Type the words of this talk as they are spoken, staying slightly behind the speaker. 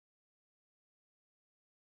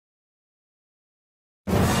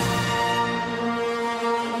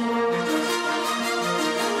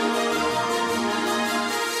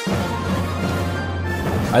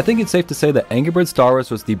I think it's safe to say that Angry Birds Star Wars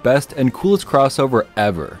was the best and coolest crossover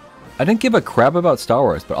ever. I didn't give a crap about Star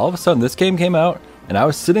Wars, but all of a sudden this game came out, and I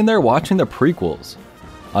was sitting there watching the prequels.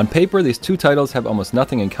 On paper, these two titles have almost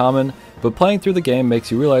nothing in common, but playing through the game makes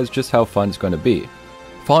you realize just how fun it's going to be.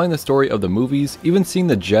 Following the story of the movies, even seeing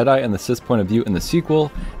the Jedi and the Sith point of view in the sequel,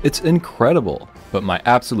 it's incredible. But my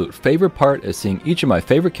absolute favorite part is seeing each of my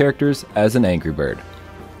favorite characters as an Angry Bird.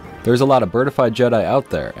 There's a lot of birdified Jedi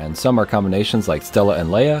out there, and some are combinations like Stella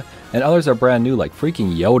and Leia, and others are brand new like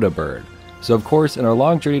freaking Yoda Bird. So of course, in our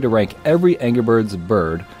long journey to rank every Angry Birds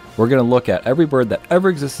bird, we're going to look at every bird that ever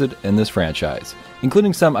existed in this franchise,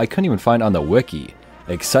 including some I couldn't even find on the wiki.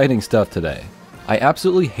 Exciting stuff today. I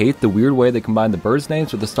absolutely hate the weird way they combine the birds'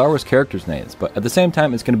 names with the Star Wars characters' names, but at the same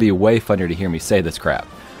time it's going to be way funnier to hear me say this crap.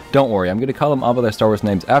 Don't worry, I'm going to call them all by their Star Wars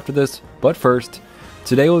names after this, but first,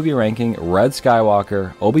 today we'll be ranking Red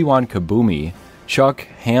Skywalker, Obi-Wan Kaboomy, Chuck,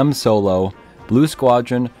 Han Solo, Blue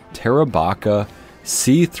Squadron, Terabaka,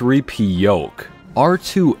 C-3PO,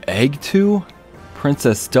 R2 Egg 2,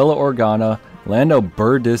 Princess Stella Organa, Lando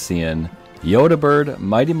Birdissian, Yoda Bird,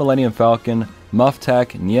 Mighty Millennium Falcon,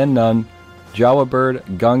 Muftak, Nien Nun, Jawa Bird,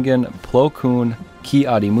 Gungan, Plo Koon, Ki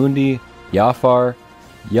Adi Mundi, Yafar,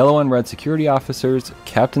 Yellow and Red Security Officers,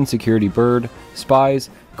 Captain Security Bird,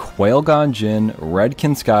 Spies, Qui-Gon Jinn,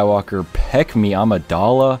 Redkin Skywalker, Pekmi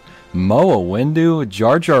Amidala, Moa Windu,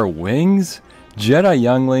 Jar Jar Wings, Jedi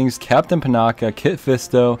Younglings, Captain Panaka, Kit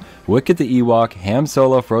Fisto, Wicket the Ewok, Ham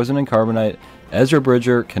Solo, Frozen and Carbonite, Ezra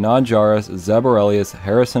Bridger, Kanan Jarrus, Zeb Orrelios,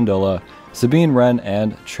 Harrison Dilla, Sabine Wren,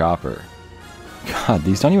 and Chopper. God,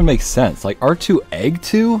 these don't even make sense. Like R2 Egg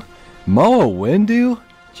 2? Moa Windu?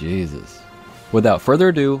 Jesus. Without further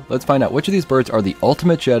ado, let's find out which of these birds are the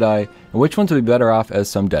ultimate Jedi, and which ones would be better off as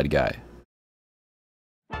some dead guy.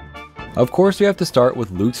 Of course, we have to start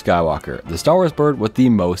with Luke Skywalker, the Star Wars bird with the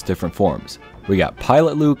most different forms. We got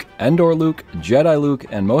Pilot Luke, Endor Luke, Jedi Luke,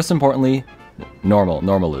 and most importantly, normal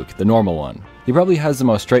Luke, the normal one. He probably has the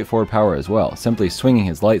most straightforward power as well, simply swinging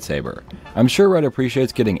his lightsaber. I'm sure Red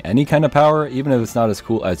appreciates getting any kind of power, even if it's not as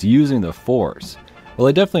cool as using the Force. While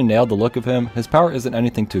they definitely nailed the look of him, his power isn't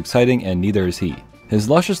anything too exciting, and neither is he. His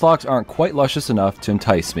luscious locks aren't quite luscious enough to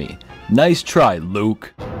entice me. Nice try,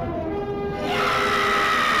 Luke!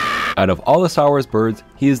 Out of all the Star Wars birds,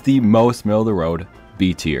 he is the most middle-of-the-road,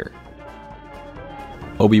 B tier.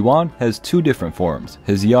 Obi-Wan has two different forms,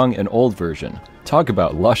 his young and old version. Talk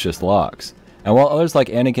about luscious locks. And while others like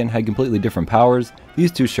Anakin had completely different powers,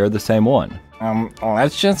 these two share the same one.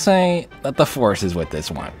 Let's just say that the Force is with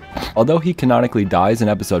this one. Although he canonically dies in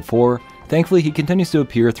Episode 4, thankfully he continues to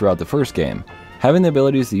appear throughout the first game. Having the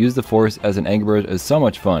abilities to use the Force as an Angry Bird is so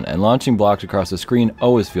much fun, and launching blocks across the screen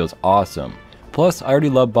always feels awesome. Plus, I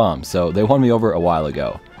already love bombs, so they won me over a while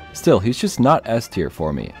ago. Still, he's just not S tier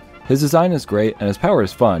for me. His design is great and his power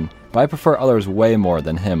is fun, but I prefer others way more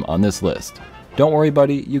than him on this list. Don't worry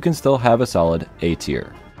buddy, you can still have a solid A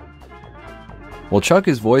tier. Well, Chuck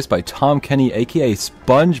is voiced by Tom Kenny aka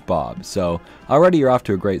SpongeBob, so already you're off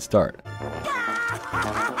to a great start.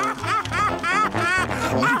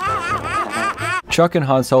 Chuck and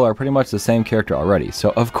Han Solo are pretty much the same character already,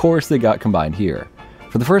 so of course they got combined here.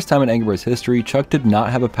 For the first time in Angry Birds history, Chuck did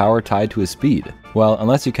not have a power tied to his speed. Well,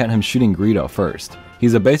 unless you count him shooting Greedo first.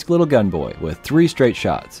 He's a basic little gun boy with 3 straight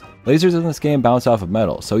shots. Lasers in this game bounce off of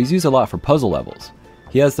metal, so he's used a lot for puzzle levels.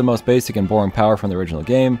 He has the most basic and boring power from the original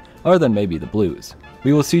game, other than maybe the blues.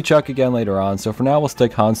 We will see Chuck again later on, so for now we'll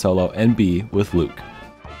stick Han Solo and B with Luke.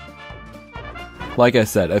 Like I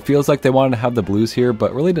said, it feels like they wanted to have the blues here,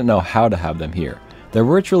 but really didn't know how to have them here. They're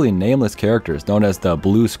virtually nameless characters known as the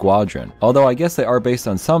Blue Squadron, although I guess they are based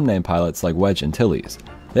on some named pilots like Wedge Antilles.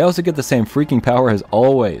 They also get the same freaking power as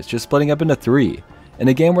always, just splitting up into 3. In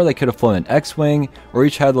a game where they could have flown an X-Wing, or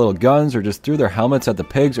each had little guns, or just threw their helmets at the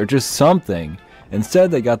pigs, or just something, instead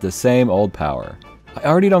they got the same old power. I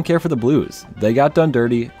already don't care for the blues. They got done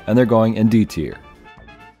dirty, and they're going in D tier.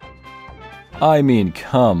 I mean,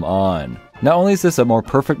 come on. Not only is this a more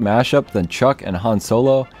perfect mashup than Chuck and Han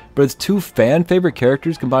Solo, but it's 2 fan-favorite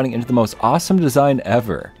characters combining into the most awesome design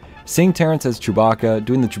ever. Seeing Terrence as Chewbacca,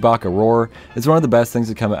 doing the Chewbacca roar, is one of the best things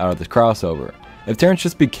to come out of this crossover. If Terrence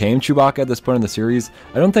just became Chewbacca at this point in the series,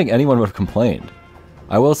 I don't think anyone would have complained.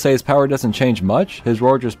 I will say his power doesn't change much, his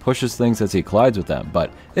roar just pushes things as he collides with them,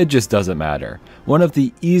 but it just doesn't matter. One of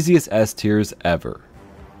the easiest S tiers ever.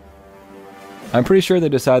 I'm pretty sure they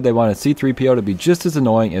decided they wanted C-3PO to be just as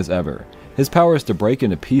annoying as ever. His power is to break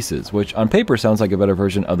into pieces, which on paper sounds like a better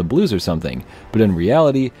version of the blues or something, but in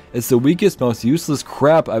reality, it's the weakest, most useless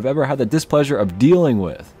crap I've ever had the displeasure of dealing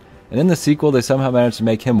with. And in the sequel, they somehow managed to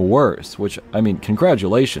make him worse, which, I mean,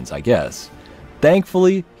 congratulations, I guess.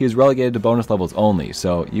 Thankfully, he is relegated to bonus levels only,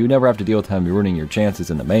 so you never have to deal with him ruining your chances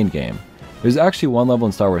in the main game. There's actually one level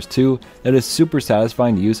in Star Wars 2 that is super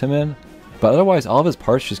satisfying to use him in, but otherwise all of his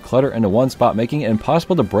parts just clutter into one spot, making it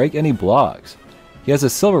impossible to break any blocks. He has a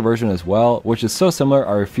silver version as well, which is so similar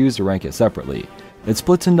I refuse to rank it separately. It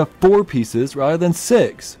splits into 4 pieces rather than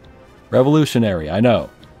 6. Revolutionary, I know.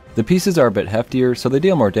 The pieces are a bit heftier, so they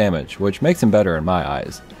deal more damage, which makes him better in my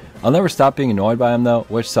eyes. I'll never stop being annoyed by him though,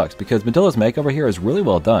 which sucks because Madilla's makeover here is really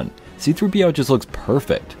well done. C-3PO just looks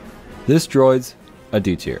perfect. This droid's a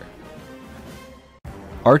D tier.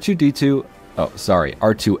 R2-D2, oh sorry,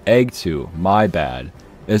 R2-Egg2, my bad,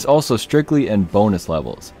 is also strictly in bonus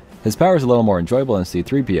levels. His power is a little more enjoyable than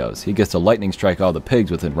C-3PO's. He gets to lightning strike all the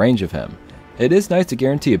pigs within range of him. It is nice to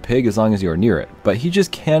guarantee a pig as long as you are near it, but he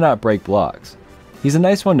just cannot break blocks. He's a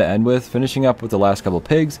nice one to end with, finishing up with the last couple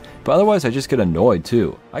pigs, but otherwise I just get annoyed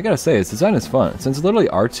too. I gotta say, his design is fun, since it's literally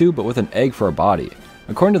R2 but with an egg for a body.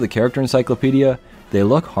 According to the character encyclopedia, they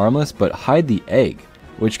look harmless but hide the egg,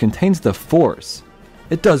 which contains the Force.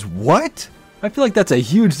 It does what? I feel like that's a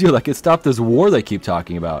huge deal that could stop this war they keep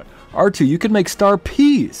talking about. R2, you could make Star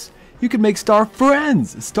peace. You could make Star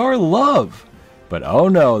friends, Star love. But oh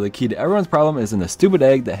no, the key to everyone's problem is in the stupid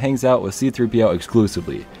egg that hangs out with C-3PO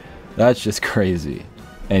exclusively. That's just crazy.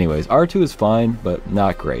 Anyways, R2 is fine, but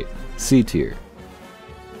not great. C tier.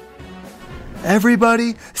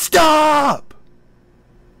 Everybody, stop!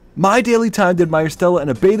 My daily time to admire Stella in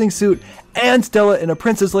a bathing suit and Stella in a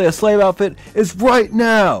Princess Leia slave outfit is right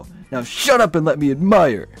now! Now shut up and let me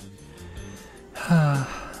admire!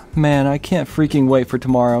 Man, I can't freaking wait for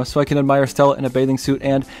tomorrow so I can admire Stella in a bathing suit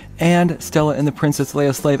and Stella in the Princess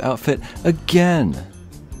Leia slave outfit again!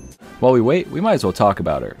 While we wait, we might as well talk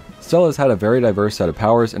about her. Stella's had a very diverse set of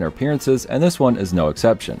powers in her appearances, and this one is no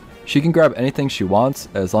exception. She can grab anything she wants,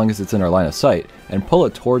 as long as it's in her line of sight, and pull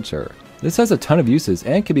it towards her. This has a ton of uses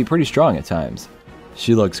and can be pretty strong at times.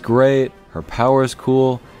 She looks great, her power is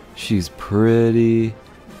cool, she's pretty...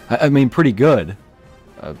 I mean pretty good.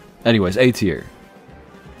 Anyways, A tier.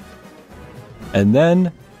 And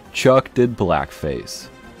then, Chuck did blackface.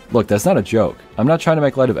 Look, that's not a joke. I'm not trying to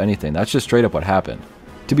make light of anything, that's just straight up what happened.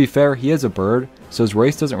 To be fair, he is a bird, so his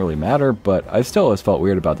race doesn't really matter, but I still always felt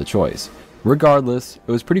weird about the choice. Regardless,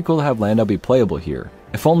 it was pretty cool to have Lando be playable here.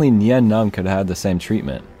 If only Nien Nunb could have had the same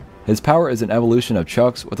treatment. His power is an evolution of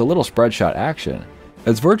Chuck's with a little spread shot action.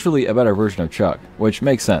 It's virtually a better version of Chuck, which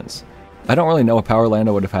makes sense. I don't really know what power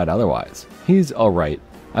Lando would have had otherwise. He's alright.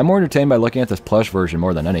 I'm more entertained by looking at this plush version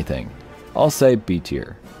more than anything. I'll say B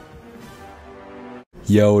tier.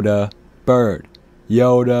 Yoda, bird.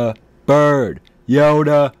 Yoda, bird.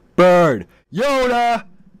 Yoda, bird. Yoda,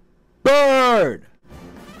 bird!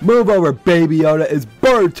 Move over, baby Yoda. It's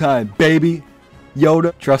bird time, baby!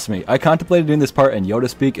 Yoda. Trust me, I contemplated doing this part in Yoda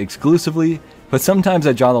speak exclusively, but sometimes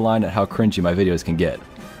I draw the line at how cringy my videos can get.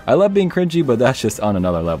 I love being cringy, but that's just on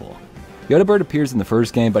another level. Yoda Bird appears in the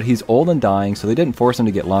first game, but he's old and dying, so they didn't force him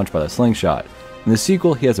to get launched by the slingshot. In the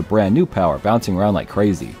sequel, he has a brand new power, bouncing around like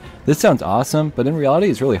crazy. This sounds awesome, but in reality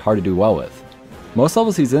it's really hard to do well with. Most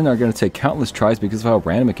levels he's in are going to take countless tries because of how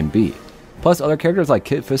random it can be. Plus, other characters like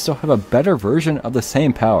Kit Fisto have a better version of the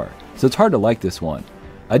same power, so it's hard to like this one.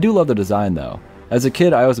 I do love the design though. As a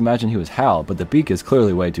kid, I always imagined he was Hal, but the beak is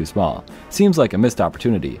clearly way too small. Seems like a missed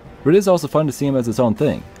opportunity, but it is also fun to see him as his own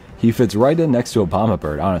thing. He fits right in next to Obama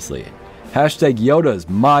Bird, honestly. Hashtag Yoda's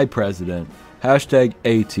my president. Hashtag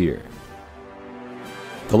A tier.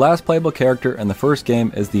 The last playable character in the first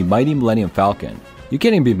game is the Mighty Millennium Falcon. You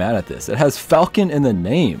can't even be mad at this, it has Falcon in the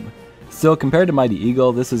name! Still, compared to Mighty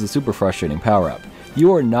Eagle, this is a super frustrating power-up.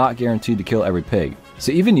 You are not guaranteed to kill every pig,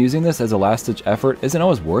 so even using this as a last-ditch effort isn't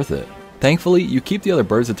always worth it. Thankfully, you keep the other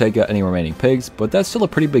birds to take out any remaining pigs, but that's still a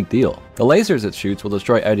pretty big deal. The lasers it shoots will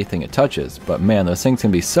destroy anything it touches, but man, those things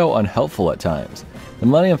can be so unhelpful at times. The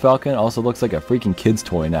Millennium Falcon also looks like a freaking kid's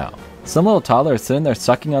toy now. Some little toddler is sitting there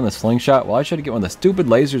sucking on the slingshot while I try to get one of the stupid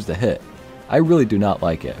lasers to hit. I really do not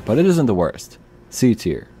like it, but it isn't the worst. C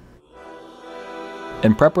tier.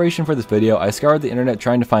 In preparation for this video, I scoured the internet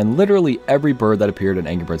trying to find literally every bird that appeared in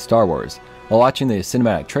Angry Birds Star Wars. While watching the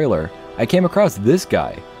cinematic trailer, I came across this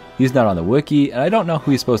guy. He's not on the wiki, and I don't know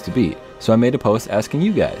who he's supposed to be, so I made a post asking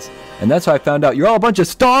you guys. And that's how I found out you're all a bunch of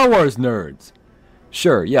Star Wars nerds!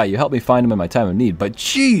 Sure, yeah, you helped me find him in my time of need, but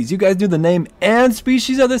jeez, you guys knew the name and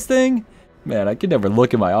species of this thing? Man, I could never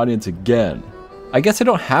look at my audience again. I guess I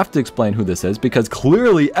don't have to explain who this is, because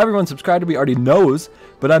clearly everyone subscribed to me already knows,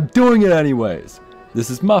 but I'm doing it anyways. This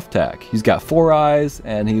is Muftak. He's got 4 eyes,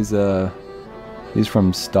 and he's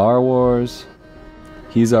from Star Wars.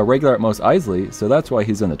 He's a regular at Mos Eisley, so that's why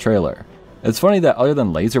he's in the trailer. It's funny that other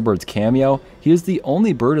than Laserbird's cameo, he is the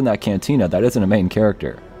only bird in that cantina that isn't a main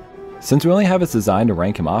character. Since we only have his design to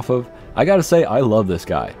rank him off of, I gotta say I love this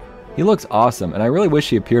guy. He looks awesome and I really wish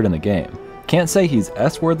he appeared in the game. Can't say he's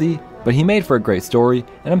S-worthy, but he made for a great story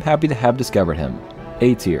and I'm happy to have discovered him.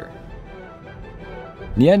 A tier.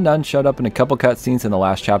 Nien Nunb showed up in a couple cutscenes in the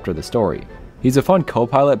last chapter of the story. He's a fun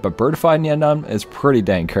co-pilot, but birdified Nien Nunb is pretty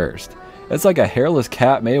dang cursed. It's like a hairless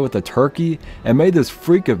cat made with a turkey and made this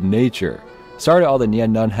freak of nature. Sorry to all the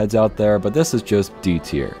Nien Nunb heads out there, but this is just D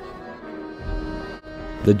tier.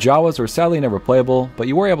 The Jawas were sadly never playable, but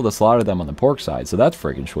you were able to slaughter them on the pork side, so that's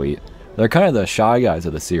freaking sweet. They're kind of the shy guys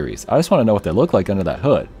of the series. I just want to know what they look like under that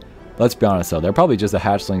hood. Let's be honest though, they're probably just the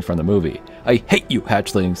hatchlings from the movie. I hate you,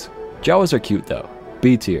 hatchlings! Jawas are cute though.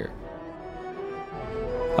 B tier.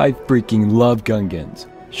 I freaking love Gungans.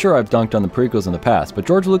 Sure, I've dunked on the prequels in the past, but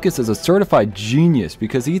George Lucas is a certified genius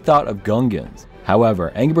because he thought of Gungans.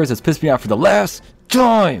 However, Angry Birds has pissed me off for the last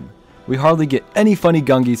time! We hardly get any funny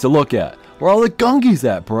Gungis to look at. Where are all the Gungis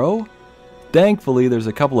at, bro? Thankfully, there's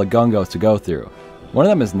a couple of Gungos to go through. One of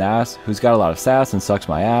them is Nass, who's got a lot of sass and sucks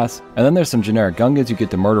my ass, and then there's some generic Gungans you get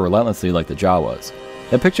to murder relentlessly like the Jawas.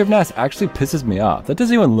 That picture of Nass actually pisses me off. That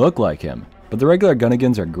doesn't even look like him, but the regular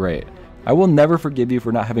Gunnigans are great. I will never forgive you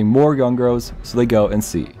for not having more Gungos, so they go and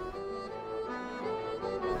see.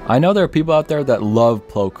 I know there are people out there that love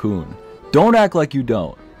Plo Koon. Don't act like you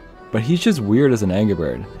don't. But he's just weird as an Angry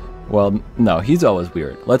Bird. Well, no, he's always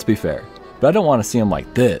weird, let's be fair. But I don't want to see him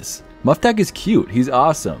like this. Muftak is cute, he's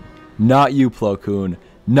awesome. Not you, Plo Koon.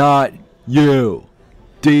 Not you.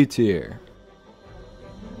 D tier.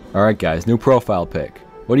 Alright guys, new profile pic.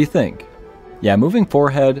 What do you think? Yeah, moving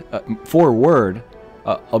forward,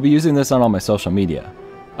 I'll be using this on all my social media.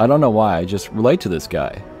 I don't know why, I just relate to this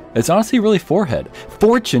guy. It's honestly really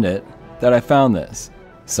fortunate that I found this.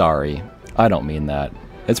 Sorry, I don't mean that.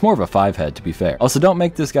 It's more of a 5-head to be fair. Also, don't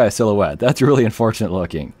make this guy a silhouette, that's really unfortunate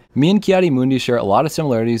looking. Me and Kiadi Mundi share a lot of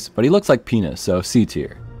similarities, but he looks like penis, so C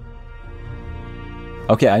tier.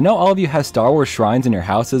 Okay, I know all of you have Star Wars shrines in your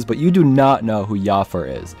houses, but you do not know who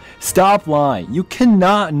Yafar is. Stop lying, you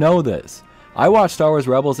cannot know this. I watched Star Wars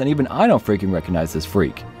Rebels and even I don't freaking recognize this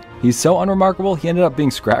freak. He's so unremarkable, he ended up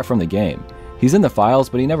being scrapped from the game. He's in the files,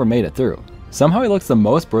 but he never made it through. Somehow he looks the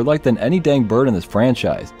most bird-like than any dang bird in this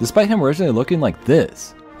franchise, despite him originally looking like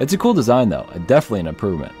this. It's a cool design though, definitely an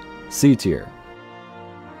improvement. C tier.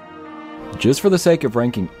 Just for the sake of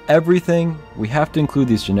ranking everything, we have to include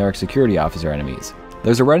these generic security officer enemies.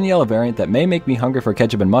 There's a red and yellow variant that may make me hungry for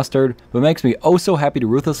ketchup and mustard, but makes me oh so happy to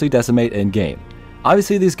ruthlessly decimate in game.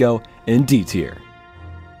 Obviously these go in D tier.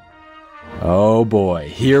 Oh boy,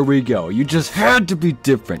 here we go. You just had to be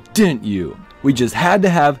different, didn't you? We just had to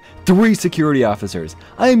have 3 security officers.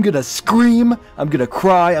 I am gonna scream, I'm gonna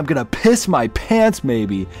cry, I'm gonna piss my pants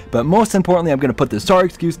maybe, but most importantly I'm gonna put the sorry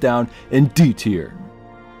excuse down in D tier.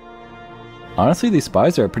 Honestly, these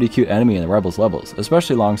spies are a pretty cute enemy in the Rebels levels,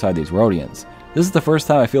 especially alongside these Rhodians. This is the first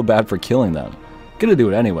time I feel bad for killing them. Gonna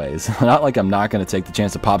do it anyways, not like I'm not gonna take the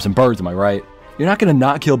chance to pop some birds, am I right? You're not gonna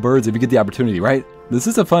not kill birds if you get the opportunity, right? This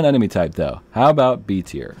is a fun enemy type though. How about B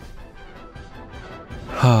tier?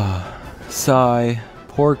 Sigh.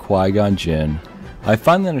 Poor Qui-Gon Jinn. I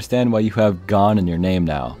finally understand why you have Gon in your name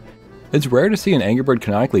now. It's rare to see an Angry Bird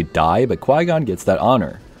canonically die, but Qui-Gon gets that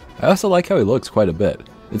honor. I also like how he looks quite a bit.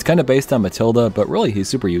 It's kinda based on Matilda, but really he's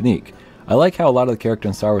super unique. I like how a lot of the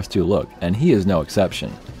characters in Star Wars 2 look, and he is no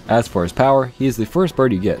exception. As for his power, he is the first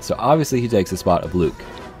bird you get, so obviously he takes the spot of Luke.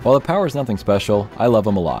 While the power is nothing special, I love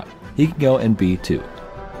him a lot. He can go in B too.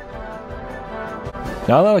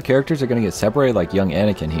 Not a lot of characters are going to get separated like young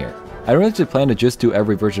Anakin here. I originally planned to just do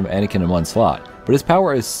every version of Anakin in one slot, but his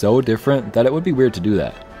power is so different that it would be weird to do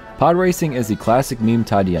that. Pod racing is the classic meme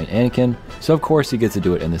tied to young Anakin, so of course he gets to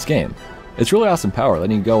do it in this game. It's really awesome power,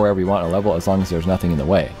 letting you go wherever you want in a level as long as there's nothing in the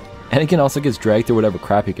way. Anakin also gets dragged through whatever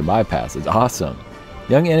crap he can bypass, it's awesome.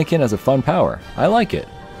 Young Anakin has a fun power, I like it.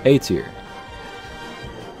 A tier.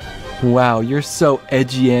 Wow, you're so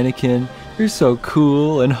edgy, Anakin. You're so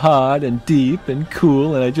cool and hot and deep and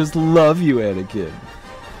cool, and I just love you, Anakin.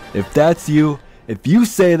 If that's you, if you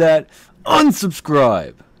say that,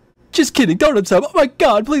 unsubscribe. Just kidding, don't unsub. Oh my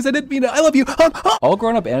god, please, I didn't mean it. I love you. All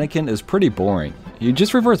grown-up Anakin is pretty boring. He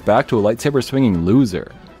just reverts back to a lightsaber swinging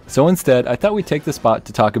loser. So instead, I thought we'd take the spot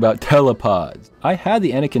to talk about telepods. I had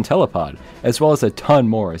the Anakin telepod, as well as a ton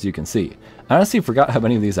more, as you can see. I honestly forgot how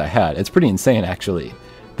many of these I had. It's pretty insane, actually.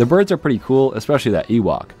 The birds are pretty cool, especially that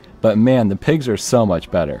Ewok. But man, the pigs are so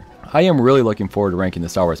much better. I am really looking forward to ranking the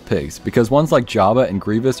Star Wars pigs, because ones like Jabba and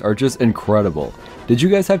Grievous are just incredible. Did you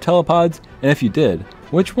guys have telepods? And if you did,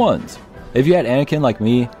 which ones? If you had Anakin like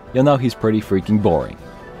me, you'll know he's pretty freaking boring.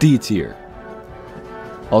 D tier.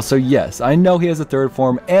 Also, yes, I know he has a third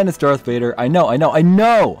form and it's Darth Vader. I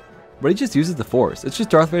know! But he just uses the Force. It's just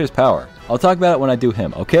Darth Vader's power. I'll talk about it when I do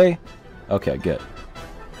him, okay? Okay, good.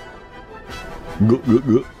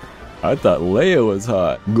 I thought Leia was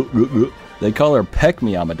hot. They call her Peck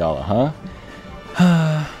Me Amidala,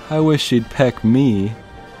 huh? I wish she'd peck me.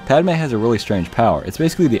 Padme has a really strange power. It's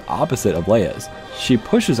basically the opposite of Leia's. She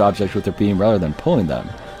pushes objects with her beam rather than pulling them.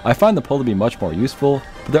 I find the pull to be much more useful,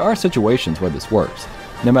 but there are situations where this works.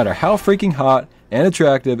 No matter how freaking hot and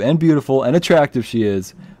attractive and beautiful and attractive she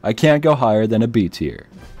is, I can't go higher than a B tier.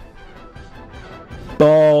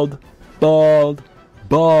 Bald, bald,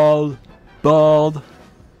 bald, bald.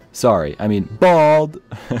 Sorry, I mean bald.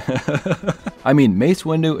 I mean, Mace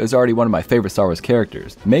Windu is already one of my favorite Star Wars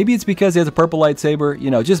characters. Maybe it's because he has a purple lightsaber,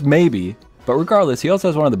 you know, just maybe. But regardless, he also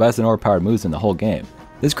has one of the best and overpowered moves in the whole game.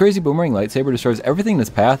 This crazy boomerang lightsaber destroys everything in its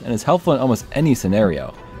path and is helpful in almost any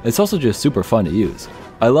scenario. It's also just super fun to use.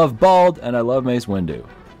 I love Bald and I love Mace Windu.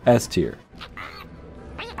 S tier.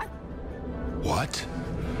 What?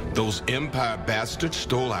 Those Empire bastards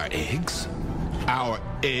stole our eggs? Our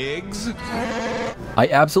eggs? I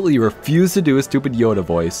absolutely refuse to do a stupid Yoda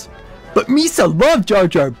voice. But Misa loved Jar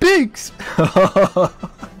Jar Binks!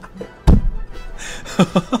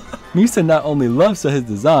 Misa not only loves his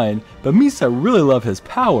design, but Misa really loves his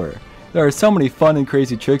power. There are so many fun and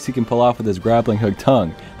crazy tricks he can pull off with his grappling hook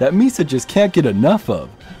tongue that Misa just can't get enough of.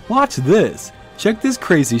 Watch this! Check this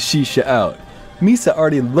crazy Shisha out. Misa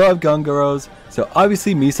already loved Gungaros, so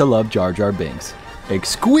obviously Misa loved Jar Jar Binks.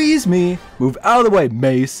 Excuse me! Move out of the way,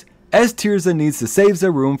 Mace! S Tirza needs to save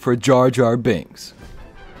the room for Jar Jar Binks.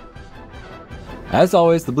 As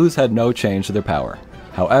always, the blues had no change to their power.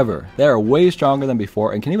 However, they are way stronger than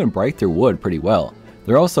before and can even break through wood pretty well.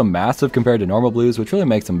 They're also massive compared to normal blues, which really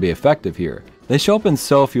makes them be effective here. They show up in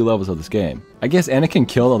so few levels of this game. I guess Anakin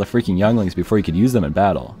killed all the freaking younglings before he could use them in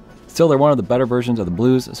battle. Still, they're one of the better versions of the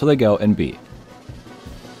blues, so they go in B.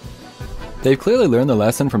 They've clearly learned the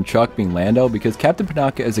lesson from Chuck being Lando because Captain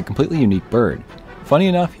Panaka is a completely unique bird. Funny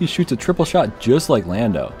enough, he shoots a triple shot just like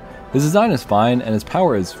Lando. His design is fine and his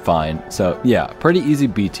power is fine, so yeah, pretty easy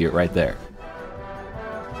B tier right there.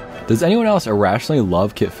 Does anyone else irrationally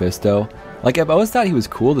love Kit Fisto? Like, I've always thought he was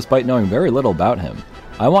cool despite knowing very little about him.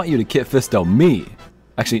 I want you to Kit Fisto me!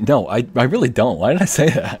 Actually, no, I really don't. Why did I say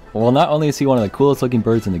that? Well, not only is he one of the coolest looking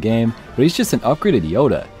birds in the game, but he's just an upgraded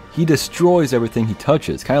Yoda. He destroys everything he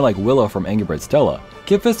touches, kind of like Willow from Angry Birds Stella.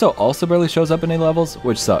 Kit Fisto also barely shows up in any levels,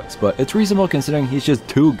 which sucks, but it's reasonable considering he's just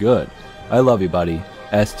too good. I love you, buddy.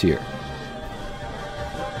 S tier.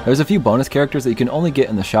 There's a few bonus characters that you can only get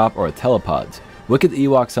in the shop or at telepods. Wicked the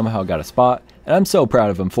Ewok somehow got a spot, and I'm so proud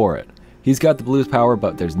of him for it. He's got the blues power,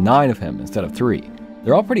 but there's 9 of him instead of 3.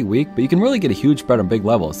 They're all pretty weak, but you can really get a huge spread on big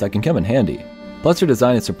levels that can come in handy. Plus their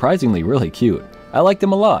design is surprisingly really cute. I like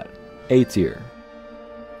them a lot. A tier.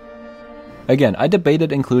 Again, I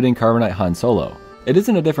debated including Carbonite Han Solo. It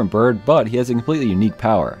isn't a different bird, but he has a completely unique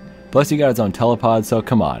power. Plus he got his own telepod, so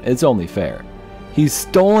come on, it's only fair. He's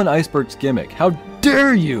stolen Iceberg's gimmick. How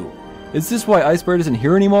dare you! Is this why Icebird isn't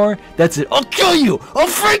here anymore? That's it. I'll kill you! I'll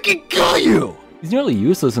freaking kill you! He's nearly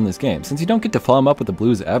useless in this game, since you don't get to follow him up with the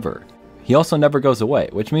blues ever. He also never goes away,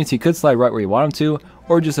 which means he could slide right where you want him to,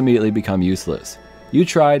 or just immediately become useless. You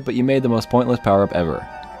tried, but you made the most pointless power-up ever.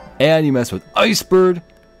 And you messed with Icebird,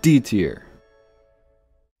 D tier.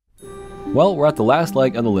 Well, we're at the last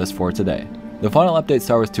leg of the list for today. The final update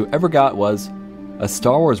Star Wars 2 ever got was a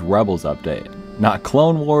Star Wars Rebels update. Not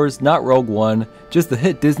Clone Wars, not Rogue One, just the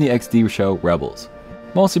hit Disney XD show Rebels.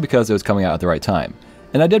 Mostly because it was coming out at the right time.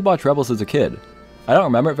 And I did watch Rebels as a kid. I don't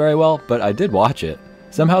remember it very well, but I did watch it.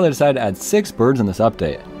 Somehow they decided to add 6 birds in this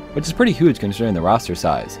update, which is pretty huge considering the roster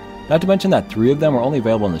size. Not to mention that 3 of them were only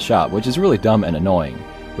available in the shop, which is really dumb and annoying.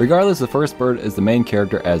 Regardless, the first bird is the main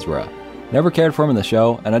character Ezra. Never cared for him in the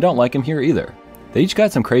show, and I don't like him here either. They each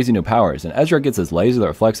got some crazy new powers, and Ezra gets his laser that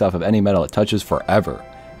reflects off of any metal it touches forever.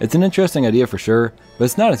 It's an interesting idea for sure, but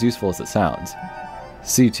it's not as useful as it sounds.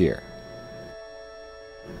 C tier.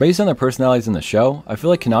 Based on their personalities in the show, I feel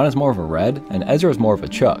like Kanan is more of a Red, and Ezra is more of a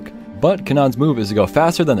Chuck. But Kanan's move is to go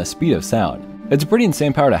faster than the speed of sound. It's a pretty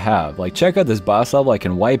insane power to have, like check out this boss level I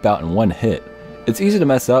can wipe out in one hit. It's easy to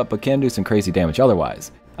mess up, but can do some crazy damage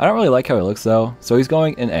otherwise. I don't really like how he looks though, so he's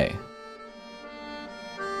going in A.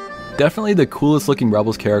 Definitely the coolest looking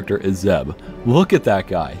Rebels character is Zeb. Look at that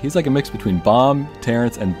guy, he's like a mix between Bomb,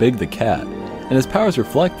 Terrence, and Big the Cat. And his powers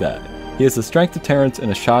reflect that. He has the strength of Terrence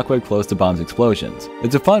and a shockwave close to Bomb's explosions.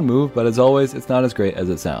 It's a fun move, but as always, it's not as great as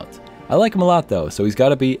it sounds. I like him a lot though, so he's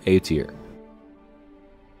gotta be A tier.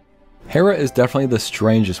 Hera is definitely the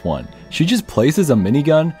strangest one. She just places a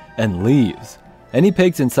minigun and leaves. Any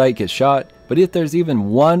pigs in sight get shot, but if there's even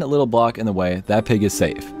one little block in the way, that pig is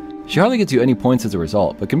safe. She hardly gets you any points as a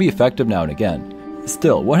result, but can be effective now and again.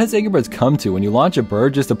 Still, what has Angry Birds come to when you launch a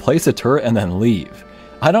bird just to place a turret and then leave?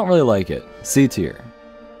 I don't really like it. C tier.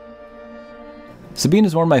 Sabine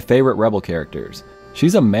is one of my favorite Rebel characters.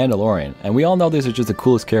 She's a Mandalorian, and we all know these are just the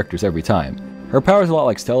coolest characters every time. Her power is a lot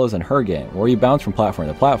like Stella's in her game, where you bounce from platform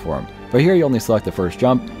to platform, but here you only select the first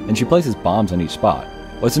jump, and she places bombs on each spot.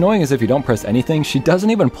 What's annoying is if you don't press anything, she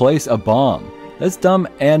doesn't even place a bomb. That's dumb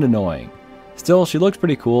and annoying. Still, she looks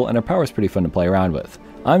pretty cool, and her power is pretty fun to play around with.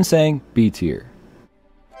 I'm saying B tier.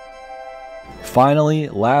 Finally,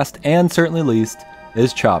 last and certainly least,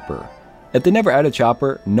 is Chopper. If they never added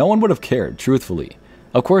Chopper, no one would have cared, truthfully.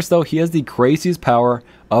 Of course though, he has the craziest power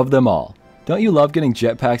of them all. Don't you love getting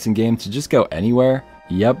jetpacks in games to just go anywhere?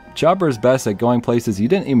 Yep, Chopper is best at going places you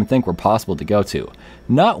didn't even think were possible to go to.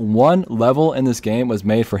 Not one level in this game was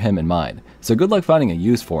made for him in mind, so good luck finding a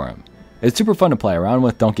use for him. It's super fun to play around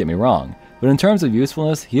with, don't get me wrong, but in terms of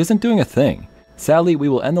usefulness, he isn't doing a thing. Sadly, we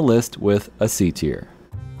will end the list with a C tier.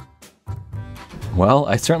 Well,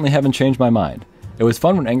 I certainly haven't changed my mind. It was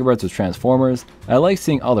fun when Angry Birds was Transformers, I like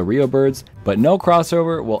seeing all the Rio birds, but no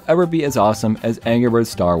crossover will ever be as awesome as Angry Birds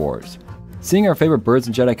Star Wars. Seeing our favorite birds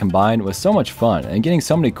and Jedi combined was so much fun, and getting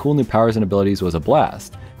so many cool new powers and abilities was a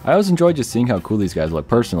blast. I always enjoyed just seeing how cool these guys look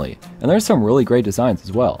personally, and there's some really great designs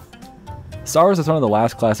as well. Star Wars is one of the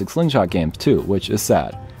last classic slingshot games too, which is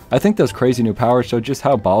sad. I think those crazy new powers show just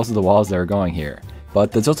how balls to the walls they were going here,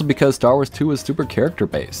 but that's also because Star Wars 2 was super character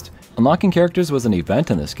based. Unlocking characters was an event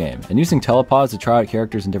in this game, and using telepods to try out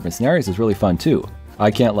characters in different scenarios is really fun too. I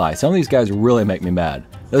can't lie, some of these guys really make me mad.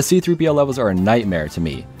 Those C-3PO levels are a nightmare to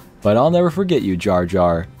me, but I'll never forget you, Jar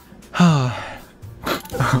Jar.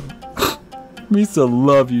 Misa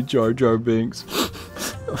love you, Jar Jar Binks.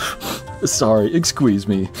 Sorry, excuse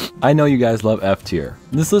me. I know you guys love F tier.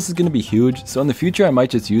 This list is going to be huge, so in the future I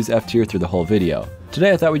might just use F tier through the whole video.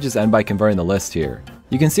 Today I thought we'd just end by converting the list here.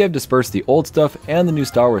 You can see I've dispersed the old stuff and the new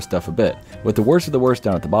Star Wars stuff a bit, with the worst of the worst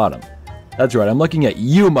down at the bottom. That's right, I'm looking at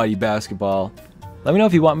you, Mighty Basketball. Let me know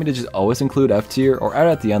if you want me to just always include F tier or add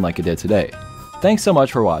it at the end like I did today. Thanks so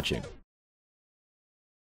much for watching.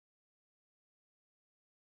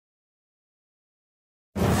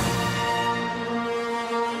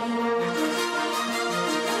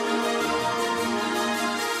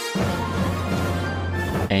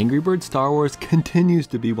 Angry Birds Star Wars continues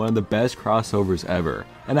to be one of the best crossovers ever,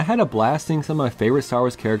 and I had a blast seeing some of my favorite Star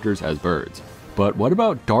Wars characters as birds. But what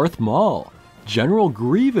about Darth Maul, General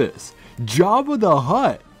Grievous, Jabba the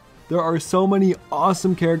Hutt? There are so many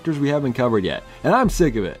awesome characters we haven't covered yet, and I'm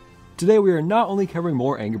sick of it. Today we are not only covering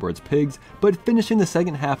more Angry Birds pigs, but finishing the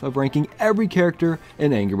second half of ranking every character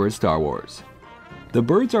in Angry Birds Star Wars. The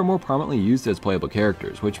birds are more prominently used as playable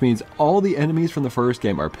characters, which means all the enemies from the first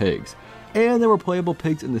game are pigs. And there were playable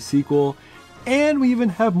pigs in the sequel, and we even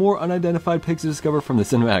have more unidentified pigs to discover from the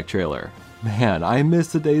cinematic trailer. Man, I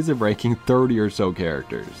miss the days of ranking 30 or so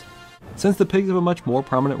characters. Since the pigs have a much more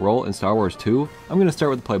prominent role in Star Wars 2, I'm going to start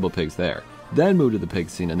with the playable pigs there, then move to the pig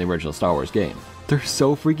scene in the original Star Wars game. There's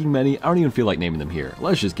so freaking many, I don't even feel like naming them here.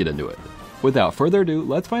 Let's just get into it. Without further ado,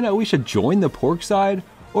 let's find out if we should join the pork side,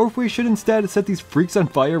 or if we should instead set these freaks on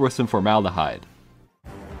fire with some formaldehyde.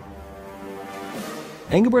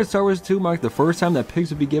 Angry Birds Star Wars 2 marked the first time that pigs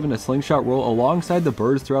would be given a slingshot role alongside the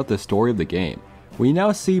birds throughout the story of the game. We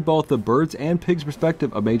now see both the birds and pigs'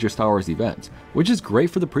 perspective of major Star Wars events, which is great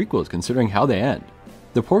for the prequels considering how they end.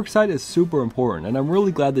 The pork side is super important, and I'm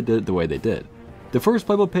really glad they did it the way they did. The first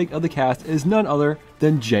playable pig of the cast is none other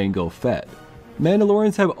than Jango Fett.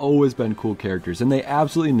 Mandalorians have always been cool characters, and they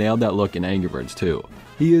absolutely nailed that look in Angry Birds 2.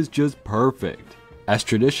 He is just perfect. As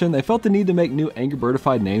tradition, they felt the need to make new Angry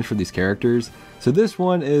Birdified names for these characters, so this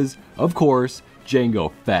one is, of course,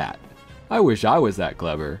 Jango Fett. I wish I was that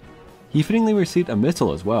clever. He fittingly received a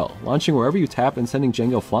missile as well, launching wherever you tap and sending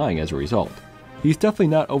Jango flying as a result. He's definitely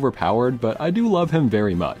not overpowered, but I do love him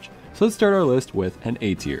very much, so let's start our list with an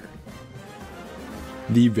A tier.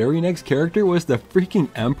 The very next character was the freaking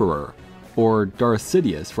Emperor, or Darth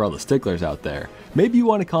Sidious for all the sticklers out there. Maybe you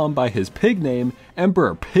want to call him by his pig name,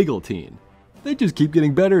 Emperor Pigletine. They just keep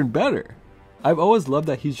getting better and better. I've always loved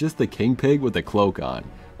that he's just the king pig with a cloak on,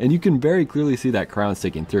 and you can very clearly see that crown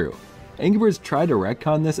sticking through. Angry Birds tried to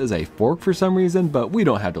retcon this as a fork for some reason, but we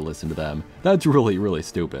don't have to listen to them. That's really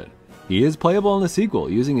stupid. He is playable in the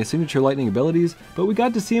sequel using his signature lightning abilities, but we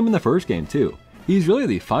got to see him in the first game too. He's really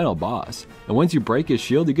the final boss, and once you break his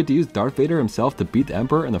shield you get to use Darth Vader himself to beat the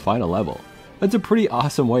Emperor in the final level. That's a pretty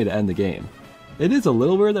awesome way to end the game. It is a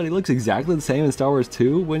little weird that he looks exactly the same in Star Wars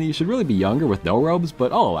 2 when he should really be younger with no robes,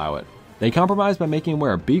 but I'll allow it. They compromise by making him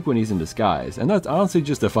wear a beak when he's in disguise, and that's honestly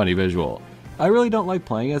just a funny visual. I really don't like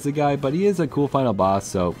playing as the guy, but he is a cool final boss,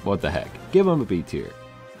 so what the heck, give him a B tier.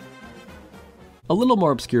 A little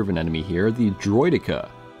more obscure of an enemy here, the Droideka.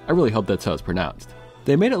 I really hope that's how it's pronounced.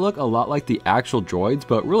 They made it look a lot like the actual droids,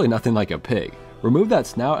 but really nothing like a pig. Remove that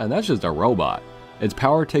snout and that's just a robot. Its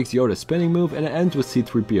power takes Yoda's spinning move and it ends with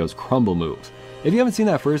C-3PO's crumble move. If you haven't seen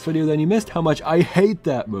that first video, then you missed how much I hate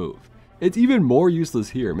that move. It's even more useless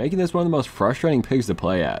here, making this one of the most frustrating pigs to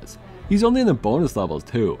play as. He's only in the bonus levels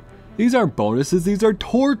too. These aren't bonuses, these are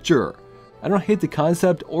torture. I don't hate the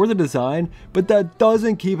concept or the design, but that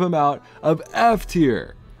doesn't keep him out of F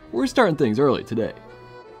tier. We're starting things early today.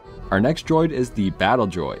 Our next droid is the Battle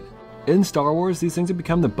Droid. In Star Wars, these things have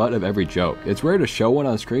become the butt of every joke. It's rare to show one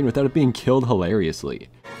on screen without it being killed hilariously.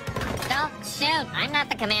 Don't shoot! I'm not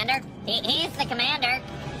the commander. He's the commander.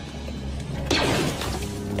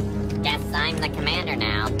 Guess I'm the commander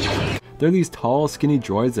now. They're these tall, skinny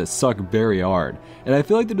droids that suck very hard, and I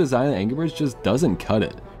feel like the design of the Angry Birds just doesn't cut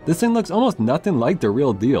it. This thing looks almost nothing like the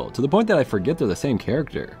real deal, to the point that I forget they're the same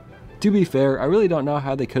character. To be fair, I really don't know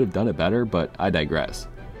how they could have done it better, but I digress.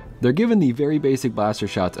 They're given the very basic blaster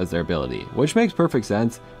shots as their ability, which makes perfect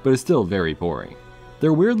sense, but is still very boring.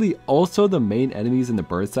 They're weirdly also the main enemies in the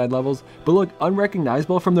Birdside levels, but look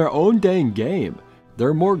unrecognizable from their own dang game.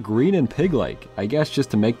 They're more green and pig-like, I guess just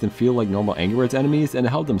to make them feel like normal Angry Birds enemies and to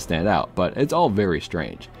help them stand out, but it's all very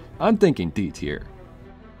strange. I'm thinking D tier.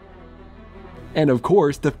 And of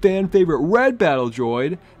course, the fan favorite Red Battle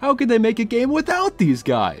Droid. How could they make a game without these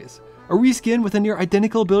guys? A reskin with a near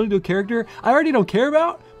identical ability to a character I already don't care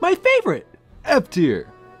about? My favorite! F tier.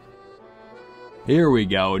 Here we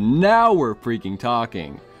go, now we're freaking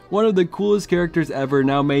talking. One of the coolest characters ever,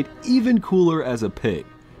 now made even cooler as a pig.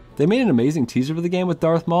 They made an amazing teaser for the game with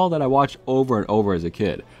Darth Maul that I watched over and over as a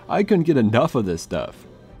kid. I couldn't get enough of this stuff.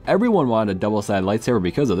 Everyone wanted a double-sided lightsaber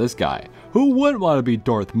because of this guy. Who wouldn't want to be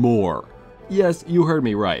Darth Maul? Yes, you heard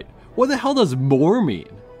me right. What the hell does Maul mean?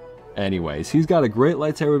 Anyways, he's got a great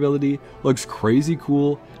lightsaber ability, looks crazy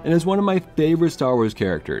cool, and is one of my favorite Star Wars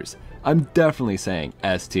characters. I'm definitely saying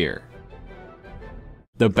S tier.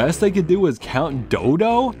 The best they could do was Count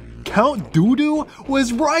Dodo? Count Doodoo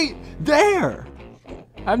was right there!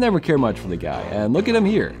 I've never cared much for the guy, and look at him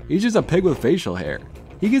here. He's just a pig with facial hair.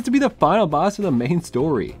 He gets to be the final boss of the main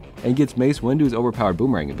story, and gets Mace Windu's overpowered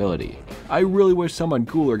boomerang ability. I really wish someone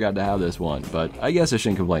cooler got to have this one, but I guess I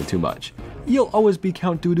shouldn't complain too much. You'll always be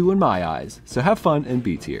Count Doodoo in my eyes, so have fun in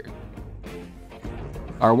B tier.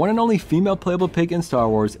 Our one and only female playable pig in Star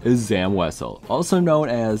Wars is Zam Wesell, also known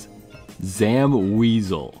as Zam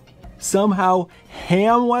Weasel. Somehow,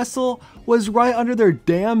 Ham Wesell was right under their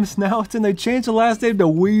damn snouts and they changed the last name to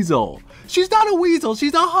Weasel. She's not a weasel,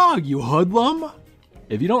 she's a hog, you hoodlum!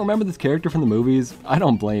 If you don't remember this character from the movies, I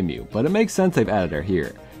don't blame you, but it makes sense they've added her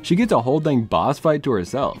here. She gets a whole dang boss fight to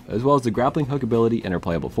herself, as well as the grappling hook ability in her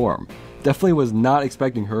playable form. Definitely was not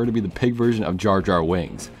expecting her to be the pig version of Jar Jar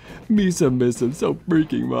Wings. Misa miss him so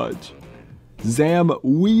freaking much. Zam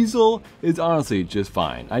Weasel is honestly just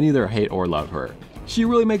fine. I neither hate or love her. She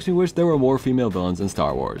really makes me wish there were more female villains in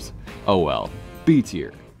Star Wars. Oh well, B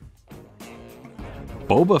tier.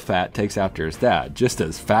 Boba Fett takes after his dad, just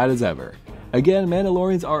as fat as ever. Again,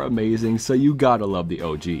 Mandalorians are amazing, so you gotta love the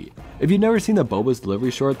OG. If you've never seen the Boba's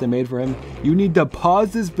delivery short they made for him, you need to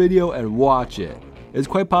pause this video and watch it. It's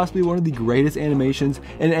quite possibly one of the greatest animations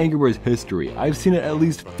in Angry Birds history. I've seen it at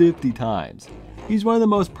least 50 times. He's one of the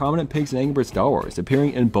most prominent pigs in Angry Birds Star Wars,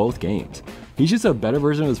 appearing in both games. He's just a better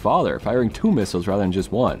version of his father, firing 2 missiles rather than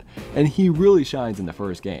just 1, and he really shines in the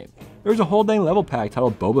first game. There's a whole dang level pack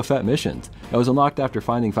titled Boba Fett Missions that was unlocked after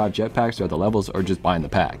finding 5 jetpacks throughout the levels or just buying the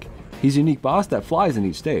pack. He's a unique boss that flies in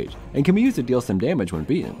each stage, and can be used to deal some damage when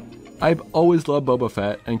beaten. I've always loved Boba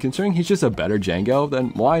Fett, and considering he's just a better Jango, then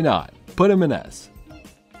why not? Put him in S.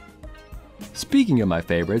 Speaking of my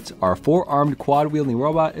favorites, our 4-armed quad-wielding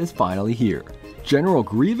robot is finally here. General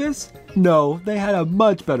Grievous? No, they had a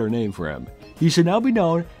much better name for him. He should now be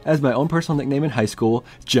known as my own personal nickname in high school,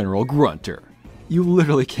 General Grunter. You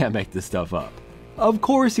literally can't make this stuff up. Of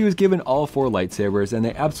course, he was given all 4 lightsabers and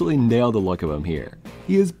they absolutely nailed the look of him here.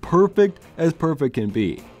 He is perfect as perfect can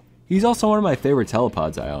be. He's also one of my favorite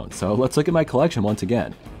telepods I own, so let's look at my collection once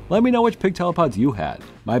again. Let me know which pig telepods you had.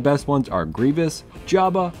 My best ones are Grievous,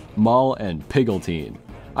 Jabba, Maul, and Pigletine.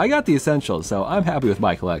 I got the essentials, so I'm happy with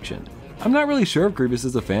my collection. I'm not really sure if Grievous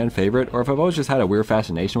is a fan favorite or if I've always just had a weird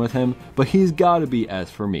fascination with him, but he's gotta be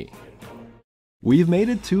S for me. We've made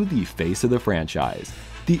it to the face of the franchise.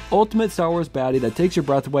 The ultimate Star Wars baddie that takes your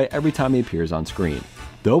breath away every time he appears on screen.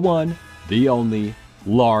 The one, the only,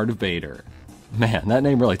 Lord Vader. Man, that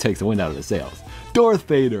name really takes the wind out of the sails. Darth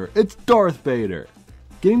Vader! It's Darth Vader!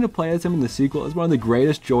 Getting to play as him in the sequel is one of the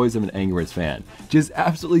greatest joys of an Angry Birds fan, just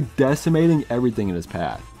absolutely decimating everything in his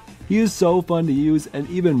path. He is so fun to use and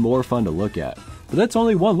even more fun to look at. But that's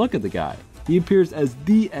only one look at the guy. He appears as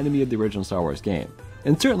the enemy of the original Star Wars game.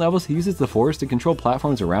 In certain levels, he uses the Force to control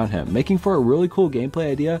platforms around him, making for a really cool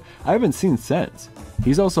gameplay idea I haven't seen since.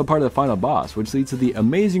 He's also part of the final boss, which leads to the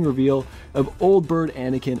amazing reveal of Old Bird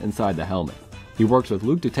Anakin inside the helmet. He works with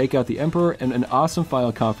Luke to take out the Emperor in an awesome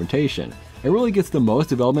final confrontation. It really gets the most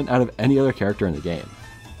development out of any other character in the game.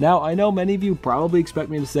 Now, I know many of you probably expect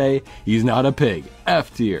me to say, he's not a pig,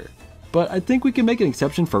 F tier. But I think we can make an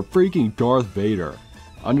exception for freaking Darth Vader.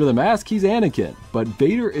 Under the mask, he's Anakin, but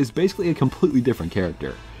Vader is basically a completely different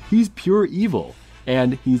character. He's pure evil,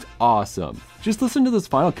 and he's awesome. Just listen to this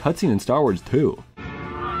final cutscene in Star Wars 2.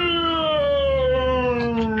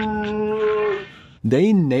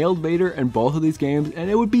 They nailed Vader in both of these games, and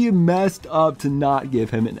it would be messed up to not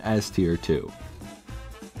give him an S tier too.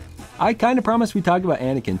 I kinda promised we'd talk about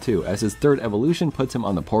Anakin too, as his third evolution puts him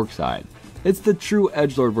on the pork side. It's the true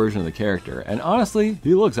edgelord version of the character, and honestly,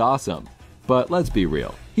 he looks awesome. But let's be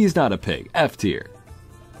real, he's not a pig, F tier.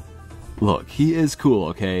 Look, he is cool,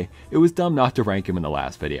 okay? It was dumb not to rank him in the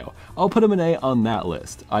last video. I'll put him an A on that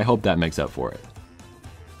list. I hope that makes up for it.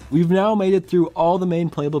 We've now made it through all the main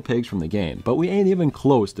playable pigs from the game, but we ain't even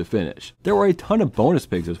close to finish. There were a ton of bonus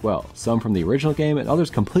pigs as well, some from the original game and others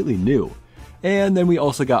completely new. And then we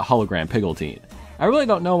also got Hologram Pigletine. I really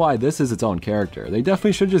don't know why this is its own character. They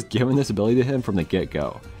definitely should have just given this ability to him from the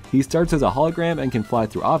get-go. He starts as a hologram and can fly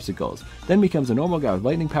through obstacles, then becomes a normal guy with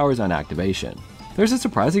lightning powers on activation. There's a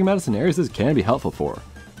surprising amount of scenarios this can be helpful for.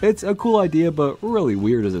 It's a cool idea, but really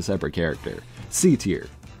weird as a separate character. C tier.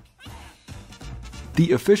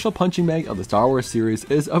 The official punching bag of the Star Wars series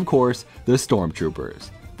is, of course, the Stormtroopers.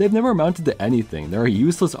 They've never amounted to anything, they're a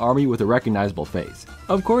useless army with a recognizable face.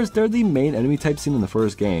 Of course, they're the main enemy type seen in the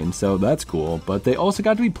first game, so that's cool, but they also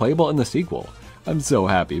got to be playable in the sequel. I'm so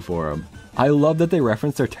happy for them. I love that they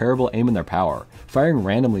reference their terrible aim and their power, firing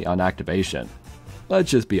randomly on activation. Let's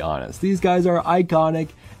just be honest, these guys are iconic,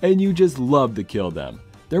 and you just love to kill them.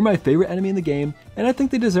 They're my favorite enemy in the game, and I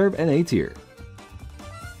think they deserve an A tier.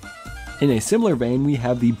 In a similar vein, we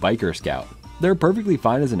have the Biker Scout. They're perfectly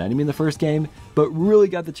fine as an enemy in the first game, but really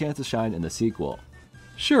got the chance to shine in the sequel.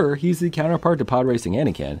 Sure, he's the counterpart to pod racing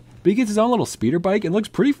Anakin, but he gets his own little speeder bike and looks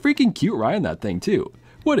pretty freaking cute riding that thing too.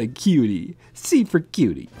 What a cutie. C for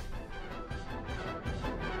cutie.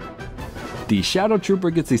 The Shadow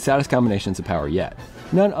Trooper gets the saddest combinations of power yet.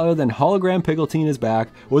 None other than Hologram Pigletine is back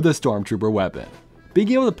with a Stormtrooper weapon.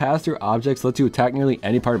 Being able to pass through objects lets you attack nearly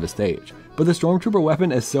any part of a stage, but the Stormtrooper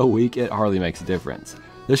weapon is so weak it hardly makes a difference.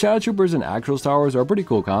 The Shadow Troopers in actual Star Wars are a pretty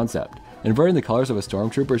cool concept. Inverting the colors of a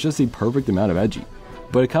Stormtrooper is just the perfect amount of edgy.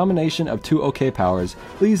 But a combination of two OK powers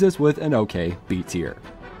leaves us with an OK B tier.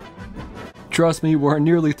 Trust me, we're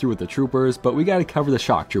nearly through with the troopers, but we gotta cover the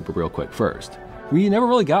Shock Trooper real quick first. We never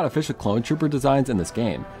really got official clone trooper designs in this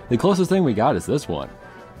game. The closest thing we got is this one.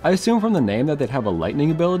 I assume from the name that they'd have a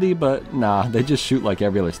lightning ability, but nah, they just shoot like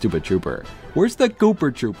every other stupid trooper. Where's the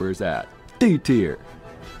Cooper Troopers at? D tier.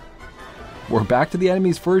 We're back to the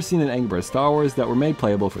enemies first seen in Angry Birds Star Wars that were made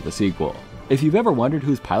playable for the sequel. If you've ever wondered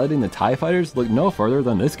who's piloting the TIE Fighters, look no further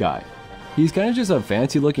than this guy. He's kinda just a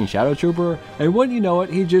fancy looking Shadow Trooper, and wouldn't you know it,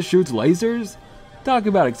 he just shoots lasers? Talk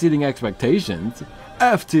about exceeding expectations.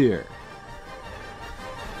 F tier.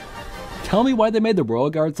 Tell me why they made the Royal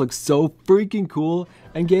Guards look so freaking cool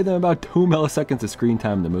and gave them about 2 milliseconds of screen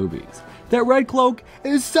time in the movies. That red cloak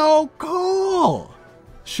is so cool!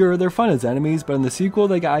 Sure, they're fun as enemies, but in the sequel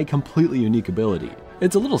they got a completely unique ability.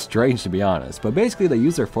 It's a little strange to be honest, but basically they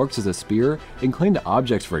use their forks as a spear and cling to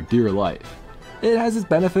objects for dear life. It has its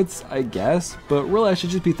benefits, I guess, but really I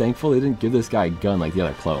should just be thankful they didn't give this guy a gun like the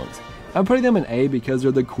other clones. I'm putting them in A because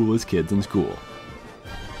they're the coolest kids in school.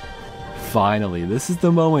 Finally, this is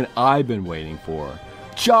the moment I've been waiting for.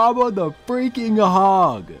 Jabba the freaking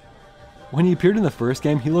Hog! When he appeared in the first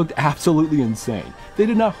game, he looked absolutely insane. They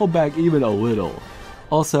did not hold back even a little.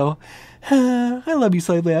 Also, I love you,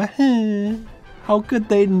 Slave Leia. How could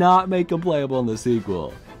they not make him playable in the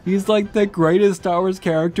sequel? He's like the greatest Star Wars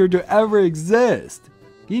character to ever exist.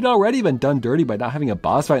 He'd already been done dirty by not having a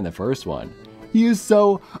boss fight in the first one. He is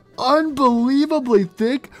so unbelievably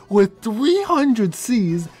thick with 300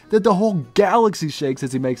 Cs that the whole galaxy shakes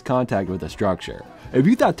as he makes contact with the structure. If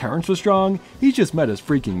you thought Terrence was strong, he's just met his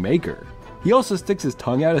freaking maker. He also sticks his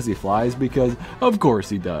tongue out as he flies because, of course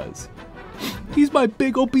he does. He's my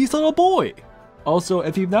big obese little boy. Also,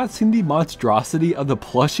 if you've not seen the monstrosity of the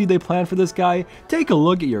plushie they planned for this guy, take a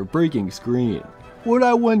look at your freaking screen. What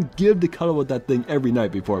I wouldn't give to cuddle with that thing every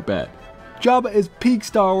night before bed. Jabba is peak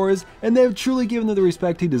Star Wars, and they have truly given him the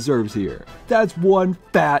respect he deserves here. That's one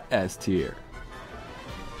fat S tier.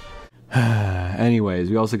 Anyways,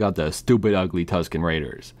 we also got the stupid ugly Tusken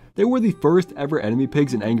Raiders. They were the first ever enemy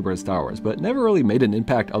pigs in Angry Birds Star Wars, but never really made an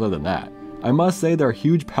impact other than that. I must say their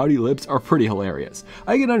huge pouty lips are pretty hilarious.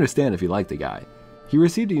 I can understand if you like the guy. He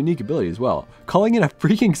received a unique ability as well, calling in a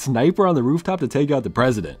freaking sniper on the rooftop to take out the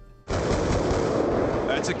president.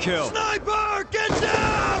 That's a kill. Sniper, get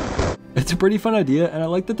down! It's a pretty fun idea, and I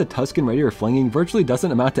like that the Tusken Raider flinging virtually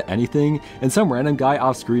doesn't amount to anything, and some random guy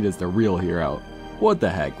off screen is the real hero. What the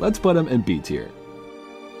heck, let's put him in B tier.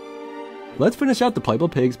 Let's finish out the playable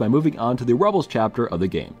pigs by moving on to the Rebels chapter of the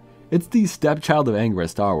game. It's the stepchild of Angry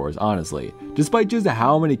Birds Star Wars, honestly, despite just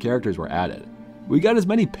how many characters were added. We got as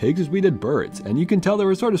many pigs as we did birds, and you can tell they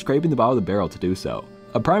were sort of scraping the bottom of the barrel to do so.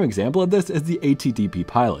 A prime example of this is the ATDP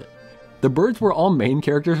pilot. The birds were all main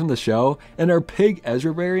characters from the show, and our pig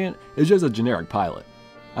Ezra variant is just a generic pilot.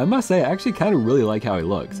 I must say, I actually kind of really like how he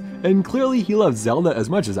looks, and clearly he loves Zelda as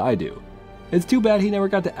much as I do. It's too bad he never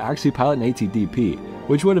got to actually pilot an ATDP,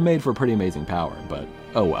 which would have made for pretty amazing power, but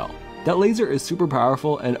oh well. That laser is super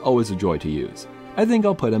powerful and always a joy to use. I think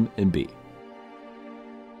I'll put him in B.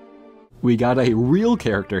 We got a real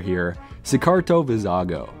character here, Sicarto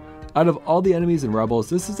Vizago. Out of all the enemies in Rebels,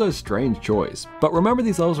 this is a strange choice, but remember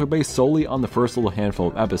these levels were based solely on the first little handful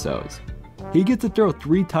of episodes. He gets to throw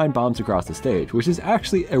 3 time bombs across the stage, which is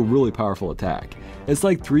actually a really powerful attack. It's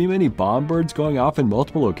like 3 mini bomb birds going off in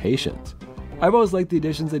multiple locations. I've always liked the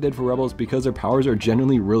additions they did for Rebels because their powers are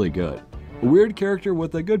genuinely really good. A weird character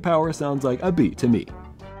with a good power sounds like a B to me.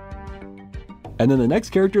 And then the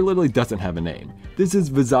next character literally doesn't have a name. This is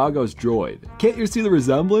Vizago's droid. Can't you see the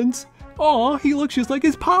resemblance? Aw, he looks just like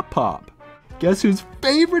his Pop. Guess whose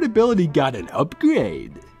favorite ability got an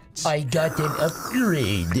upgrade? I got an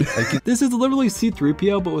upgrade. This is literally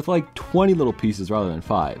C-3PO, but with like 20 little pieces rather than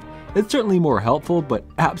 5. It's certainly more helpful, but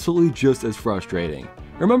absolutely just as frustrating.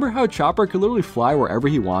 Remember how Chopper could literally fly wherever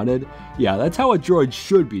he wanted? Yeah, that's how a droid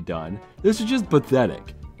should be done. This is just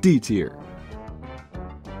pathetic. D tier.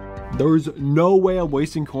 There's no way I'm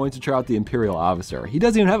wasting coins to try out the Imperial Officer. He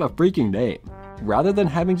doesn't even have a freaking name. Rather than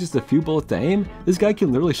having just a few bullets to aim, this guy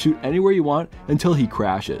can literally shoot anywhere you want until he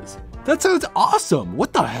crashes. That sounds awesome!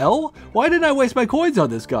 What the hell? Why didn't I waste my coins on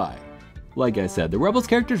this guy? Like I said, the Rebels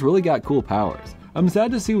characters really got cool powers. I'm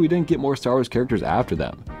sad to see we didn't get more Star Wars characters after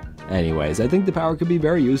them. Anyways, I think the power could be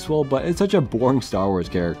very useful, but it's such a boring Star Wars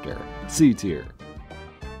character. C tier.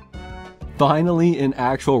 Finally, an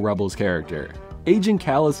actual Rebels character. Agent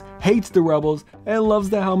Kallus hates the Rebels and loves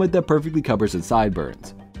the helmet that perfectly covers his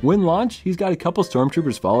sideburns. When launched, he's got a couple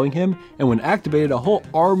stormtroopers following him, and when activated, a whole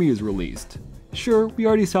army is released. Sure, we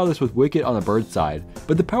already saw this with Wicket on the bird side,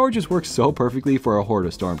 but the power just works so perfectly for a horde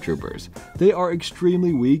of stormtroopers. They are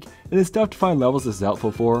extremely weak, and it's tough to find levels this is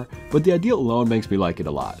helpful for, but the idea alone makes me like it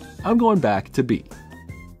a lot. I'm going back to B.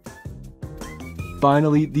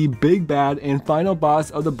 Finally, the big bad and final boss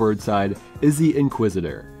of the bird side is the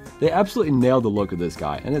Inquisitor. They absolutely nailed the look of this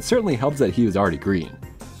guy, and it certainly helps that he was already green.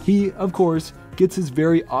 He, of course, gets his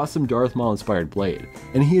very awesome Darth Maul inspired blade,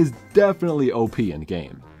 and he is definitely OP in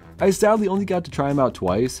game. I sadly only got to try him out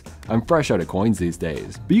twice. I'm fresh out of coins these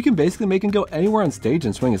days, but you can basically make him go anywhere on stage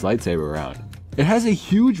and swing his lightsaber around. It has a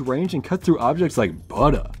huge range and cuts through objects like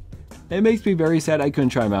butter. It makes me very sad I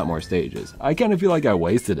couldn't try him out more stages. I kind of feel like I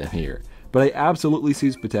wasted him here, but I absolutely see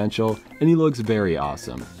his potential, and he looks very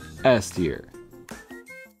awesome. S tier.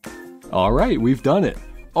 Alright, we've done it.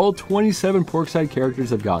 All 27 Porkside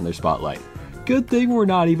characters have gotten their spotlight. Good thing we're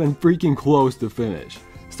not even freaking close to finish.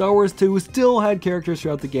 Star Wars 2 still had characters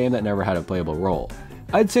throughout the game that never had a playable role.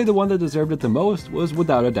 I'd say the one that deserved it the most was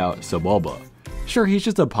without a doubt Sebulba. Sure, he's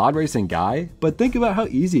just a pod racing guy, but think about how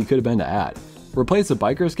easy he could have been to add. Replace a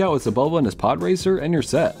biker scout with Sebulba and his pod racer and you're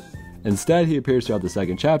set. Instead, he appears throughout the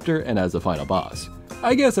second chapter and as the final boss.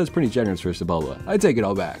 I guess that's pretty generous for Sebulba. I take it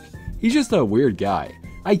all back. He's just a weird guy.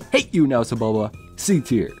 I hate you now, Sebulba. C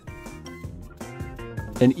tier.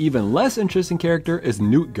 An even less interesting character is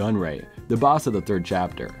Newt Gunray, the boss of the third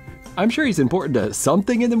chapter. I'm sure he's important to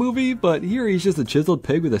something in the movie, but here he's just a chiseled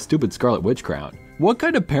pig with a stupid Scarlet Witch crown. What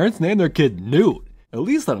kind of parents name their kid Newt? At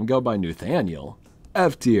least let him go by Nathaniel.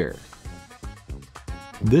 F tier.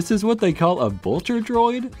 This is what they call a vulture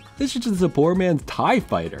droid? This is just a poor man's TIE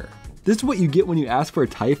fighter. This is what you get when you ask for a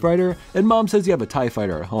TIE fighter and mom says you have a TIE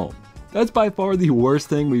fighter at home. That's by far the worst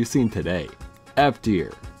thing we've seen today. F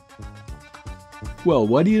tier. Well,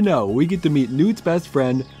 what do you know? We get to meet Newt's best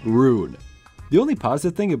friend, Rune. The only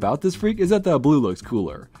positive thing about this freak is that the blue looks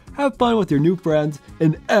cooler. Have fun with your new friends,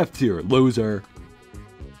 an F tier, loser.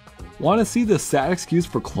 Want to see the sad excuse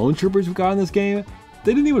for clone troopers we got in this game?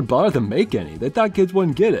 They didn't even bother to make any. They thought kids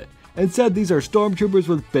wouldn't get it, and said these are stormtroopers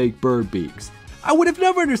with fake bird beaks. I would have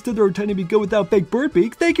never understood they were trying to be good without fake bird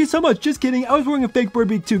beaks. Thank you so much. Just kidding. I was wearing a fake bird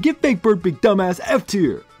beak too. Get fake bird beak, dumbass. F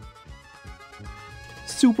tier.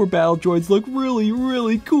 Super battle droids look really,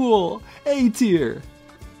 really cool. A tier.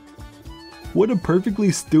 What a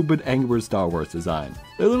perfectly stupid Angry Birds Star Wars design.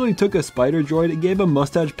 They literally took a spider droid and gave him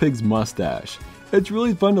Mustache Pig's mustache. It's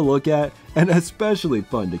really fun to look at and especially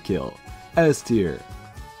fun to kill. S tier.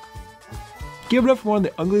 Give it up for one of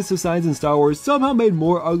the ugliest designs in Star Wars, somehow made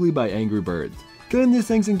more ugly by Angry Birds. Getting these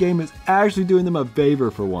things in game is actually doing them a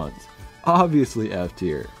favor for once. Obviously F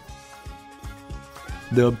tier.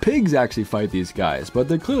 The pigs actually fight these guys, but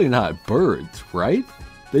they're clearly not birds, right?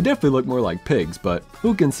 They definitely look more like pigs, but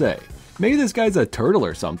who can say? Maybe this guy's a turtle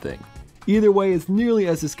or something. Either way, it's nearly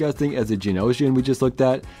as disgusting as the Geonosian we just looked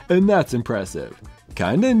at, and that's impressive.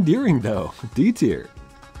 Kinda endearing though, D tier.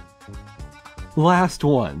 Last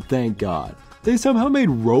one, thank God. They somehow made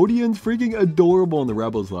Rodians freaking adorable in the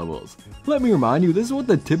Rebels levels. Let me remind you, this is what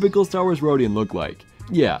the typical Star Wars Rodian looked like.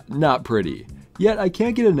 Yeah, not pretty. Yet I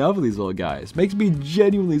can't get enough of these little guys, makes me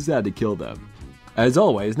genuinely sad to kill them. As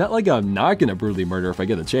always, not like I'm not gonna brutally murder if I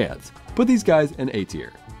get a chance. Put these guys in A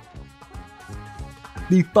tier.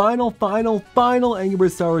 The final Angry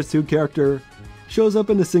Birds Star Wars 2 character shows up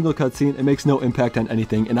in a single cutscene and makes no impact on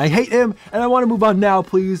anything, and I hate him, and I want to move on now,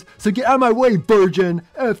 please, so get out of my way, virgin!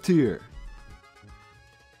 F tier.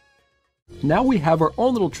 Now we have our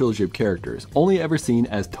own little trilogy of characters, only ever seen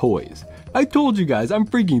as toys. I told you guys, I'm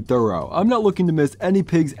freaking thorough. I'm not looking to miss any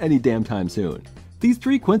pigs any damn time soon. These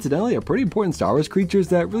three coincidentally are pretty important Star Wars creatures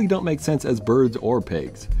that really don't make sense as birds or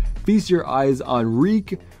pigs. Feast your eyes on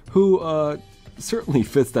Reek, who, certainly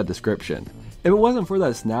fits that description. If it wasn't for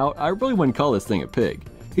that snout, I really wouldn't call this thing a pig.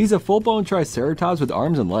 He's a full-blown triceratops with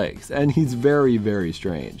arms and legs, and he's very, very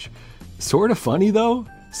strange. Sorta funny though?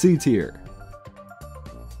 C tier.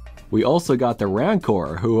 We also got the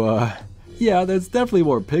Rancor, who, yeah, that's definitely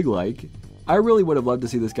more pig-like. I really would have loved to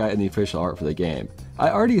see this guy in the official art for the game. I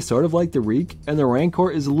already sort of like the Reek, and the Rancor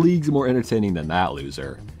is leagues more entertaining than that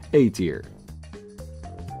loser. A tier.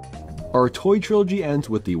 Our toy trilogy ends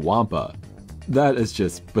with the Wampa. That is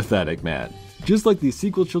just pathetic, man. Just like the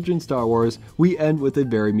sequel trilogy in Star Wars, we end with a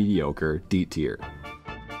very mediocre D tier.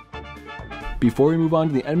 Before we move on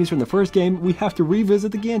to the enemies from the first game, we have to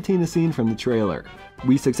revisit the cantina scene from the trailer.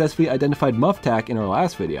 We successfully identified Mufftack in our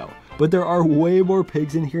last video, but there are way more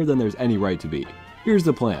pigs in here than there's any right to be. Here's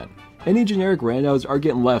the plan. Any generic randos are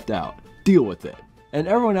getting left out. Deal with it. And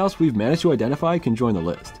everyone else we've managed to identify can join the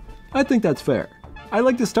list. I think that's fair. I'd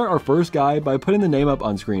like to start our first guy by putting the name up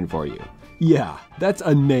on screen for you. Yeah, that's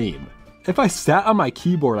a name. If I sat on my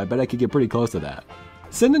keyboard, I bet I could get pretty close to that.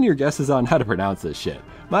 Send in your guesses on how to pronounce this shit.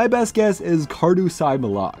 My best guess is Cardu Sai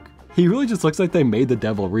Malak. He really just looks like they made the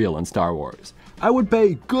devil real in Star Wars. I would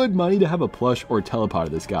pay good money to have a plush or telepod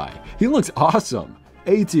of this guy. He looks awesome.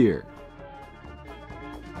 A tier.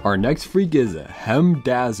 Our next freak is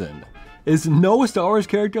Hemdazin. Is no Star Wars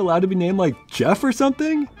character allowed to be named like Jeff or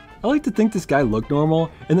something? I like to think this guy looked normal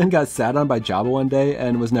and then got sat on by Jabba one day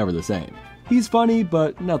and was never the same. He's funny,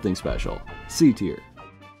 but nothing special. C tier.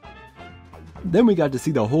 Then we got to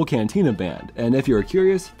see the whole Cantina band, and if you're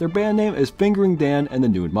curious, their band name is Fingering Dan and the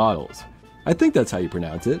Nude Models. I think that's how you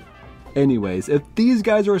pronounce it. Anyways, if these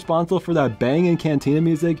guys are responsible for that banging Cantina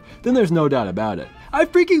music, then there's no doubt about it. I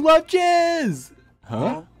freaking love jizz!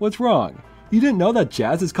 Huh? What's wrong? You didn't know that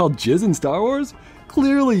jazz is called jizz in Star Wars?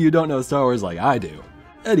 Clearly you don't know Star Wars like I do.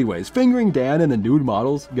 Anyways, Fingering Dan and the Nude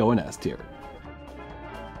Models go in S tier.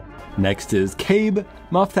 Next is Cabe,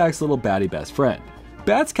 Mufftack's little baddie best friend.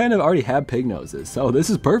 Bats kind of already have pig noses, so this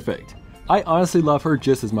is perfect. I honestly love her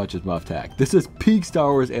just as much as Mufftack. This is peak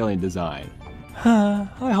Star Wars alien design.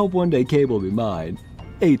 I hope one day Cabe will be mine.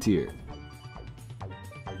 A tier.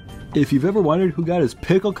 If you've ever wondered who got his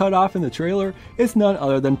pickle cut off in the trailer, it's none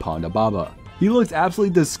other than Ponda Baba. He looks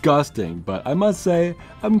absolutely disgusting, but I must say,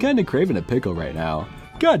 I'm kinda craving a pickle right now.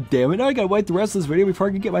 God damn it, now I gotta wipe the rest of this video before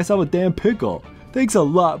I can get myself a damn pickle. Thanks a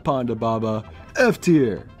lot, Ponda Baba. F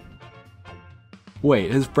tier.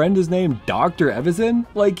 Wait, his friend is named Dr. Evison?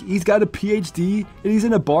 Like, he's got a PhD and he's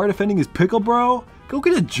in a bar defending his pickle bro? Go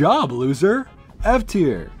get a job, loser. F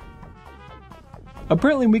tier.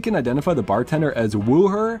 Apparently we can identify the bartender as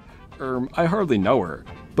Wooher, I hardly know her.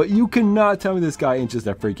 But you cannot tell me this guy ain't just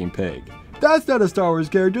a freaking pig. That's not a Star Wars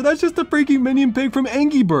character, that's just a freaking minion pig from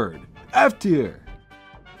Angry Bird. F tier.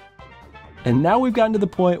 And now we've gotten to the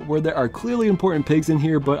point where there are clearly important pigs in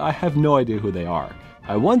here, but I have no idea who they are.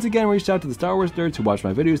 I once again reached out to the Star Wars nerds who watch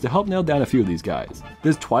my videos to help nail down a few of these guys.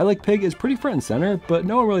 This Twi'lek pig is pretty front and center, but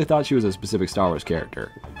no one really thought she was a specific Star Wars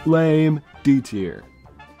character. Lame. D tier.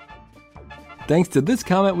 Thanks to this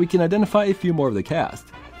comment, we can identify a few more of the cast.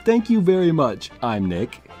 Thank you very much, I'm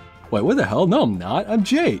Nick. Wait, what the hell? No, I'm not. I'm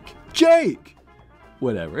Jake. Jake!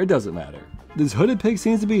 Whatever, it doesn't matter. This hooded pig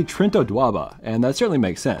seems to be Trinto Dwaba, and that certainly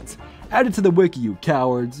makes sense. Add it to the wiki, you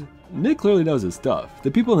cowards. Nick clearly knows his stuff.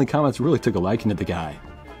 The people in the comments really took a liking to the guy.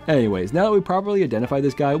 Anyways, now that we properly identify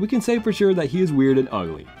this guy, we can say for sure that he is weird and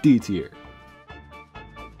ugly. D tier.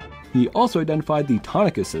 He also identified the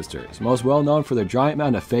Tonica sisters, most well known for their giant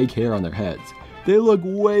amount of fake hair on their heads. They look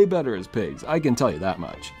way better as pigs, I can tell you that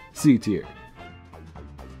much. C tier.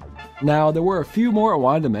 Now, there were a few more I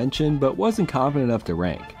wanted to mention, but wasn't confident enough to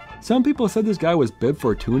rank. Some people said this guy was Bib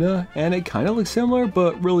Fortuna, and it kinda looks similar,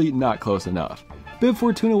 but really not close enough. Bib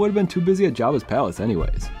Fortuna would have been too busy at Jabba's palace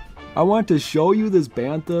anyways. I want to show you this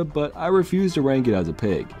bantha, but I refuse to rank it as a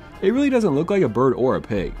pig. It really doesn't look like a bird or a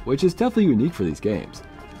pig, which is definitely unique for these games.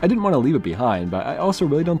 I didn't want to leave it behind, but I also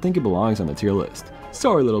really don't think it belongs on the tier list.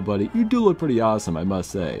 Sorry little buddy, you do look pretty awesome, I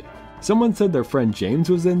must say. Someone said their friend James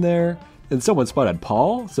was in there, and someone spotted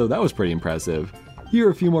Paul, so that was pretty impressive. Here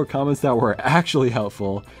are a few more comments that were actually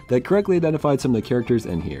helpful, that correctly identified some of the characters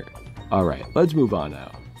in here. Alright, let's move on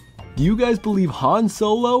now. Do you guys believe Han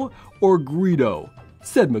Solo or Greedo?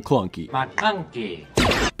 Said McClunky. McClunky.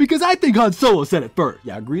 Because I think Han Solo said it first.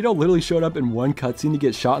 Yeah, Greedo literally showed up in one cutscene to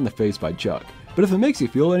get shot in the face by Chuck. But if it makes you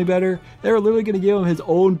feel any better, they were literally going to give him his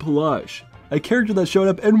own plush. A character that showed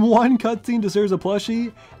up in one cutscene deserves a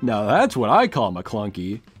plushie? Now that's what I call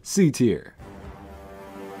McClunky. C tier.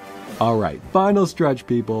 Alright, final stretch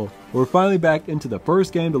people. We're finally back into the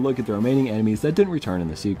first game to look at the remaining enemies that didn't return in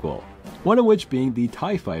the sequel. One of which being the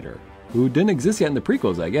TIE Fighter, who didn't exist yet in the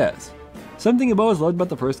prequels, I guess. Something I've always loved about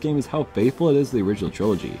the first game is how faithful it is to the original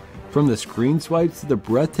trilogy. From the screen swipes to the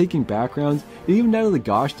breathtaking backgrounds, and even down to the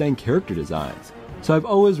gosh dang character designs. So I've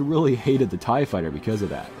always really hated the TIE Fighter because of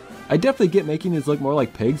that. I definitely get making these look more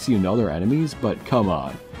like pigs so you know they're enemies, but come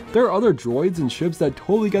on. There are other droids and ships that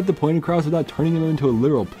totally got the point across without turning them into a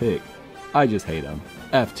literal pig. I just hate them.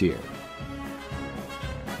 F tier.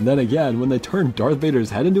 And then again, when they turn Darth Vader's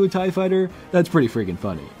head into a TIE Fighter, that's pretty freaking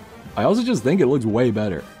funny. I also just think it looks way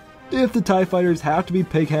better. If the TIE Fighters have to be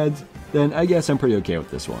pig heads, then I guess I'm pretty okay with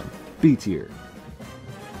this one. B tier.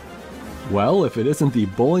 Well, if it isn't the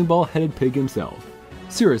bowling ball headed pig himself.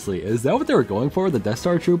 Seriously, is that what they were going for with the Death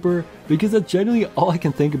Star Trooper? Because that's genuinely all I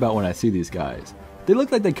can think about when I see these guys. They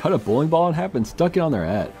look like they cut a bowling ball in half and stuck it on their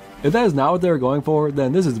head. If that is not what they were going for,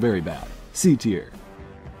 then this is very bad. C tier.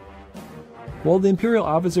 While the Imperial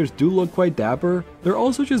officers do look quite dapper, they're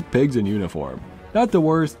also just pigs in uniform. Not the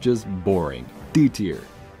worst, just boring. D tier.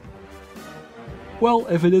 Well,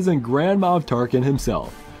 if it isn't Grand Moff Tarkin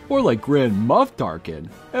himself, or like Grand Muff Tarkin,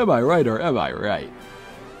 am I right or am I right?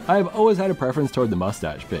 I have always had a preference toward the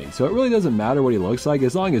mustache pig, so it really doesn't matter what he looks like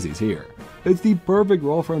as long as he's here. It's the perfect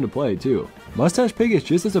role for him to play too. Mustache Pig is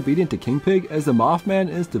just as obedient to King Pig as the Mothman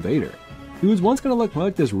is to Vader. He was once going to look more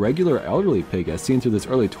like this regular elderly pig as seen through this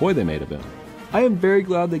early toy they made of him. I am very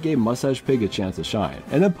glad they gave Mustache Pig a chance to shine,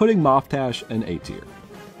 and I'm putting Moff-Tash in A tier.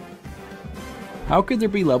 How could there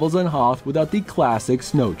be levels in Hoth without the classic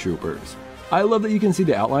Snow Troopers? I love that you can see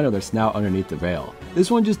the outline of their snout underneath the veil. This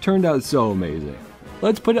one just turned out so amazing.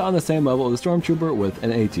 Let's put it on the same level as the Stormtrooper with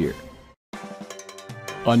an A tier.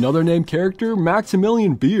 Another named character,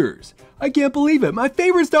 Maximilian Beers. I can't believe it, my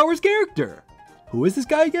favorite Star Wars character! Who is this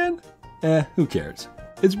guy again? Who cares?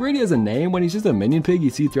 It's weird he has a name when he's just a minion pig you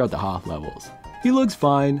see throughout the Hoth levels. He looks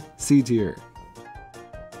fine, C tier.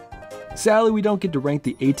 Sadly, we don't get to rank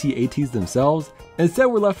the AT-ATs themselves, instead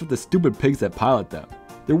we're left with the stupid pigs that pilot them.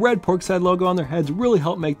 The red porkside logo on their heads really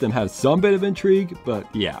help make them have some bit of intrigue,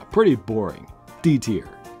 but yeah, pretty boring. D tier.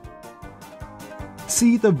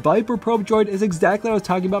 See, the Viper probe droid is exactly what I was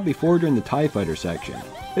talking about before during the TIE Fighter section.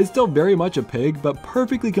 It's still very much a pig, but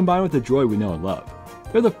perfectly combined with the droid we know and love.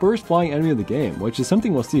 They're the first flying enemy of the game, which is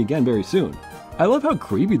something we'll see again very soon. I love how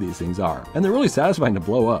creepy these things are, and they're really satisfying to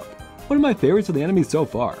blow up. One of my favorites of the enemies so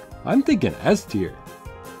far. I'm thinking S tier.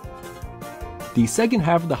 The second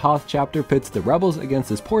half of the Hoth chapter pits the rebels against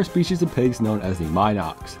this poor species of pigs known as the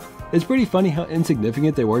Minox. It's pretty funny how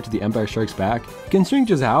insignificant they were to the Empire Strikes Back, considering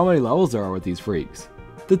just how many levels there are with these freaks.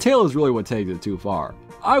 The tail is really what takes it too far.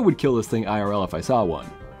 I would kill this thing IRL if I saw one.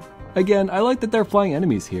 Again, I like that they're flying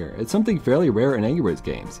enemies here. It's something fairly rare in Angry Birds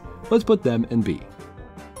games. Let's put them in B.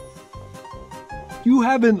 You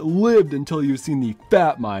haven't lived until you've seen the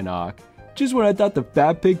Fat Minoc. Just when I thought the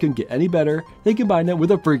Fat Pig couldn't get any better, they combined it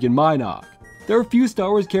with a freaking Minoc. There are few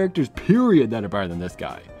Star Wars characters period that are better than this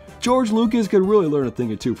guy. George Lucas could really learn a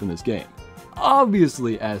thing or two from this game.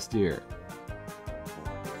 Obviously S tier.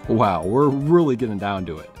 Wow, we're really getting down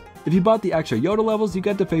to it. If you bought the extra Yoda levels, you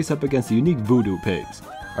got to face up against the unique Voodoo pigs.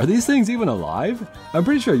 Are these things even alive? I'm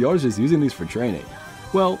pretty sure Yoda's just using these for training.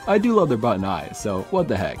 Well, I do love their button eyes, so what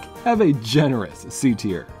the heck. Have a generous C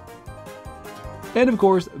tier. And of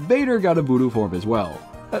course, Vader got a voodoo form as well.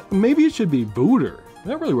 Maybe it should be Vooder.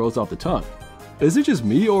 That really rolls off the tongue. Is it just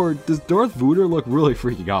me, or does Darth Vader look really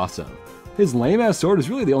freaking awesome? His lame-ass sword is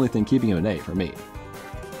really the only thing keeping him an A for me.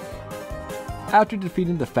 After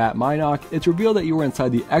defeating the Fat Minok, it's revealed that you were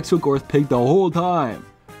inside the Exogorth pig the whole time.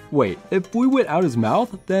 Wait, if we went out his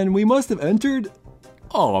mouth, then we must have entered?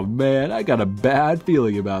 Oh man, I got a bad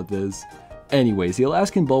feeling about this. Anyways, the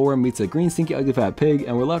Alaskan Bullworm meets a green stinky ugly fat pig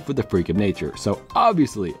and we're left with the freak of nature, so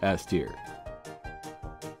obviously S tier.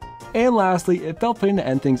 And lastly, it felt fitting to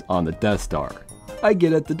end things on the Death Star. I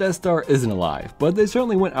get it, the Death Star isn't alive, but they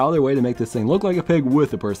certainly went out of their way to make this thing look like a pig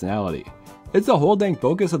with a personality. It's the whole dang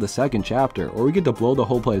focus of the second chapter, where we get to blow the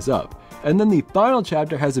whole place up, and then the final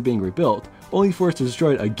chapter has it being rebuilt, only for us to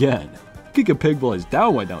destroy it again. Kick a pig while he's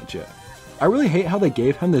down, why don't you? I really hate how they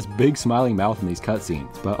gave him this big smiling mouth in these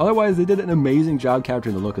cutscenes, but otherwise they did an amazing job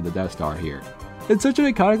capturing the look of the Death Star here. It's such an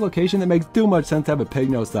iconic location that makes too much sense to have a pig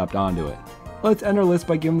nose slapped onto it. Let's end our list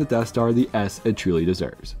by giving the Death Star the S it truly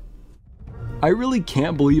deserves. I really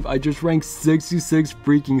can't believe I just ranked 66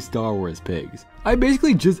 freaking Star Wars pigs. I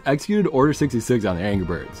basically just executed Order 66 on the Angry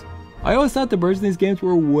Birds. I always thought the birds in these games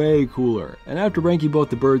were way cooler, and after ranking both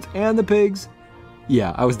the birds and the pigs,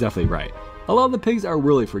 yeah, I was definitely right. A lot of the pigs are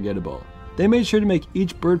really forgettable. They made sure to make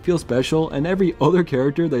each bird feel special, and every other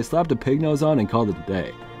character they slapped a pig nose on and called it a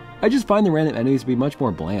day. I just find the random enemies to be much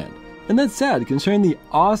more bland. And that's sad considering the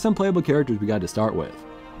awesome playable characters we got to start with.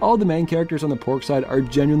 All the main characters on the pork side are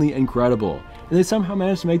genuinely incredible, and they somehow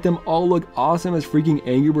managed to make them all look awesome as freaking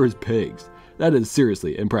Angry Birds pigs. That is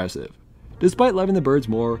seriously impressive. Despite loving the birds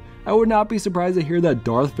more, I would not be surprised to hear that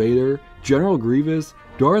Darth Vader, General Grievous,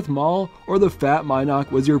 Darth Maul, or the Fat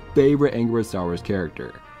Minok was your favorite Angry Birds Star Wars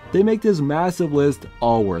character. They make this massive list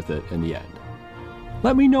all worth it in the end.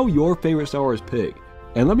 Let me know your favorite Star Wars pig,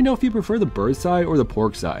 and let me know if you prefer the bird side or the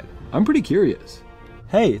pork side. I'm pretty curious.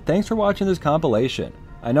 Hey, thanks for watching this compilation.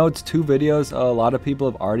 I know it's 2 videos a lot of people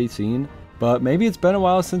have already seen, but maybe it's been a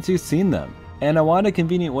while since you've seen them. And I want a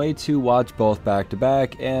convenient way to watch both back to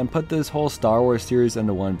back and put this whole Star Wars series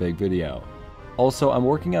into one big video. Also, I'm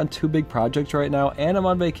working on 2 big projects right now and I'm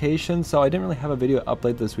on vacation, so I didn't really have a video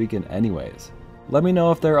upload this weekend anyways. Let me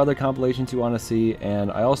know if there are other compilations you want to see,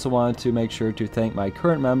 and I also wanted to make sure to thank my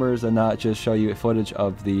current members and not just show you footage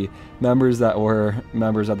of the members that were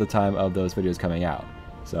members at the time of those videos coming out.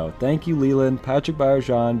 So thank you Leland, Patrick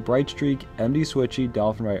Biojan, Brightstreak, MD Switchy,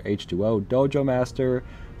 Dolphin Rider H2O, Dojo Master,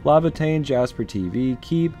 Lavatane, Jasper TV,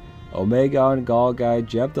 Keep, Omegon, Gall Guy,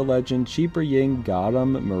 Jeb the Legend, Cheaper Ying,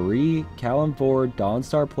 Gotham, Marie, Callum Ford,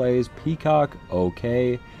 Dawnstar Plays, Peacock,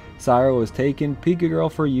 OK, Syra Was Taken, Pika Girl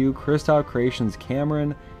For You, Christoph Creations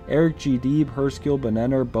Cameron, Eric G. Deeb, Herskil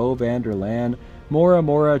Benenner, Bo Vanderland, Mora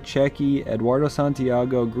Mora, Checky, Eduardo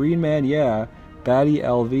Santiago, Green Man Yeah, Batty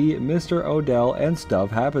LV, Mr. Odell, and Stuff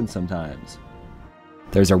Happens Sometimes.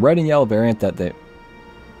 There's a red and yellow variant that they...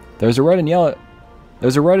 There's a red and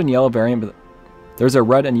yellow variant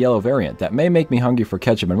that may make me hungry for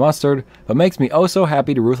ketchup and mustard, but makes me oh so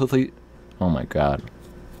happy to ruthlessly... Oh my god.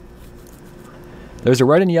 There's a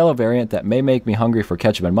red and yellow variant that may make me hungry for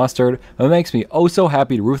ketchup and mustard, but makes me oh so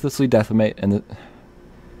happy to ruthlessly decimate and the...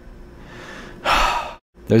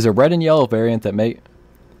 There's a red and yellow variant that may...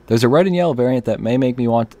 There's a red and yellow variant that may make me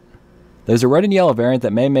want... There's a red and yellow variant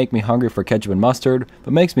that may make me hungry for ketchup and mustard,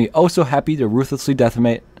 but makes me oh so happy to ruthlessly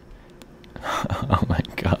decimate... Oh my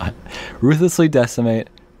god. Ruthlessly decimate.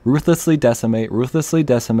 Ruthlessly decimate. Ruthlessly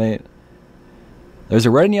decimate. There's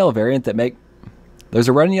a red and yellow variant that make... There's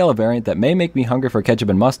a red and yellow variant that may make me hungry for ketchup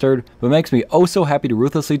and mustard, but makes me oh so happy to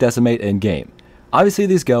ruthlessly decimate in game. Obviously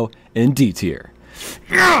these go in D tier.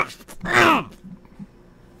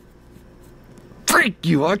 Freak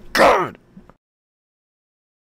you, oh god!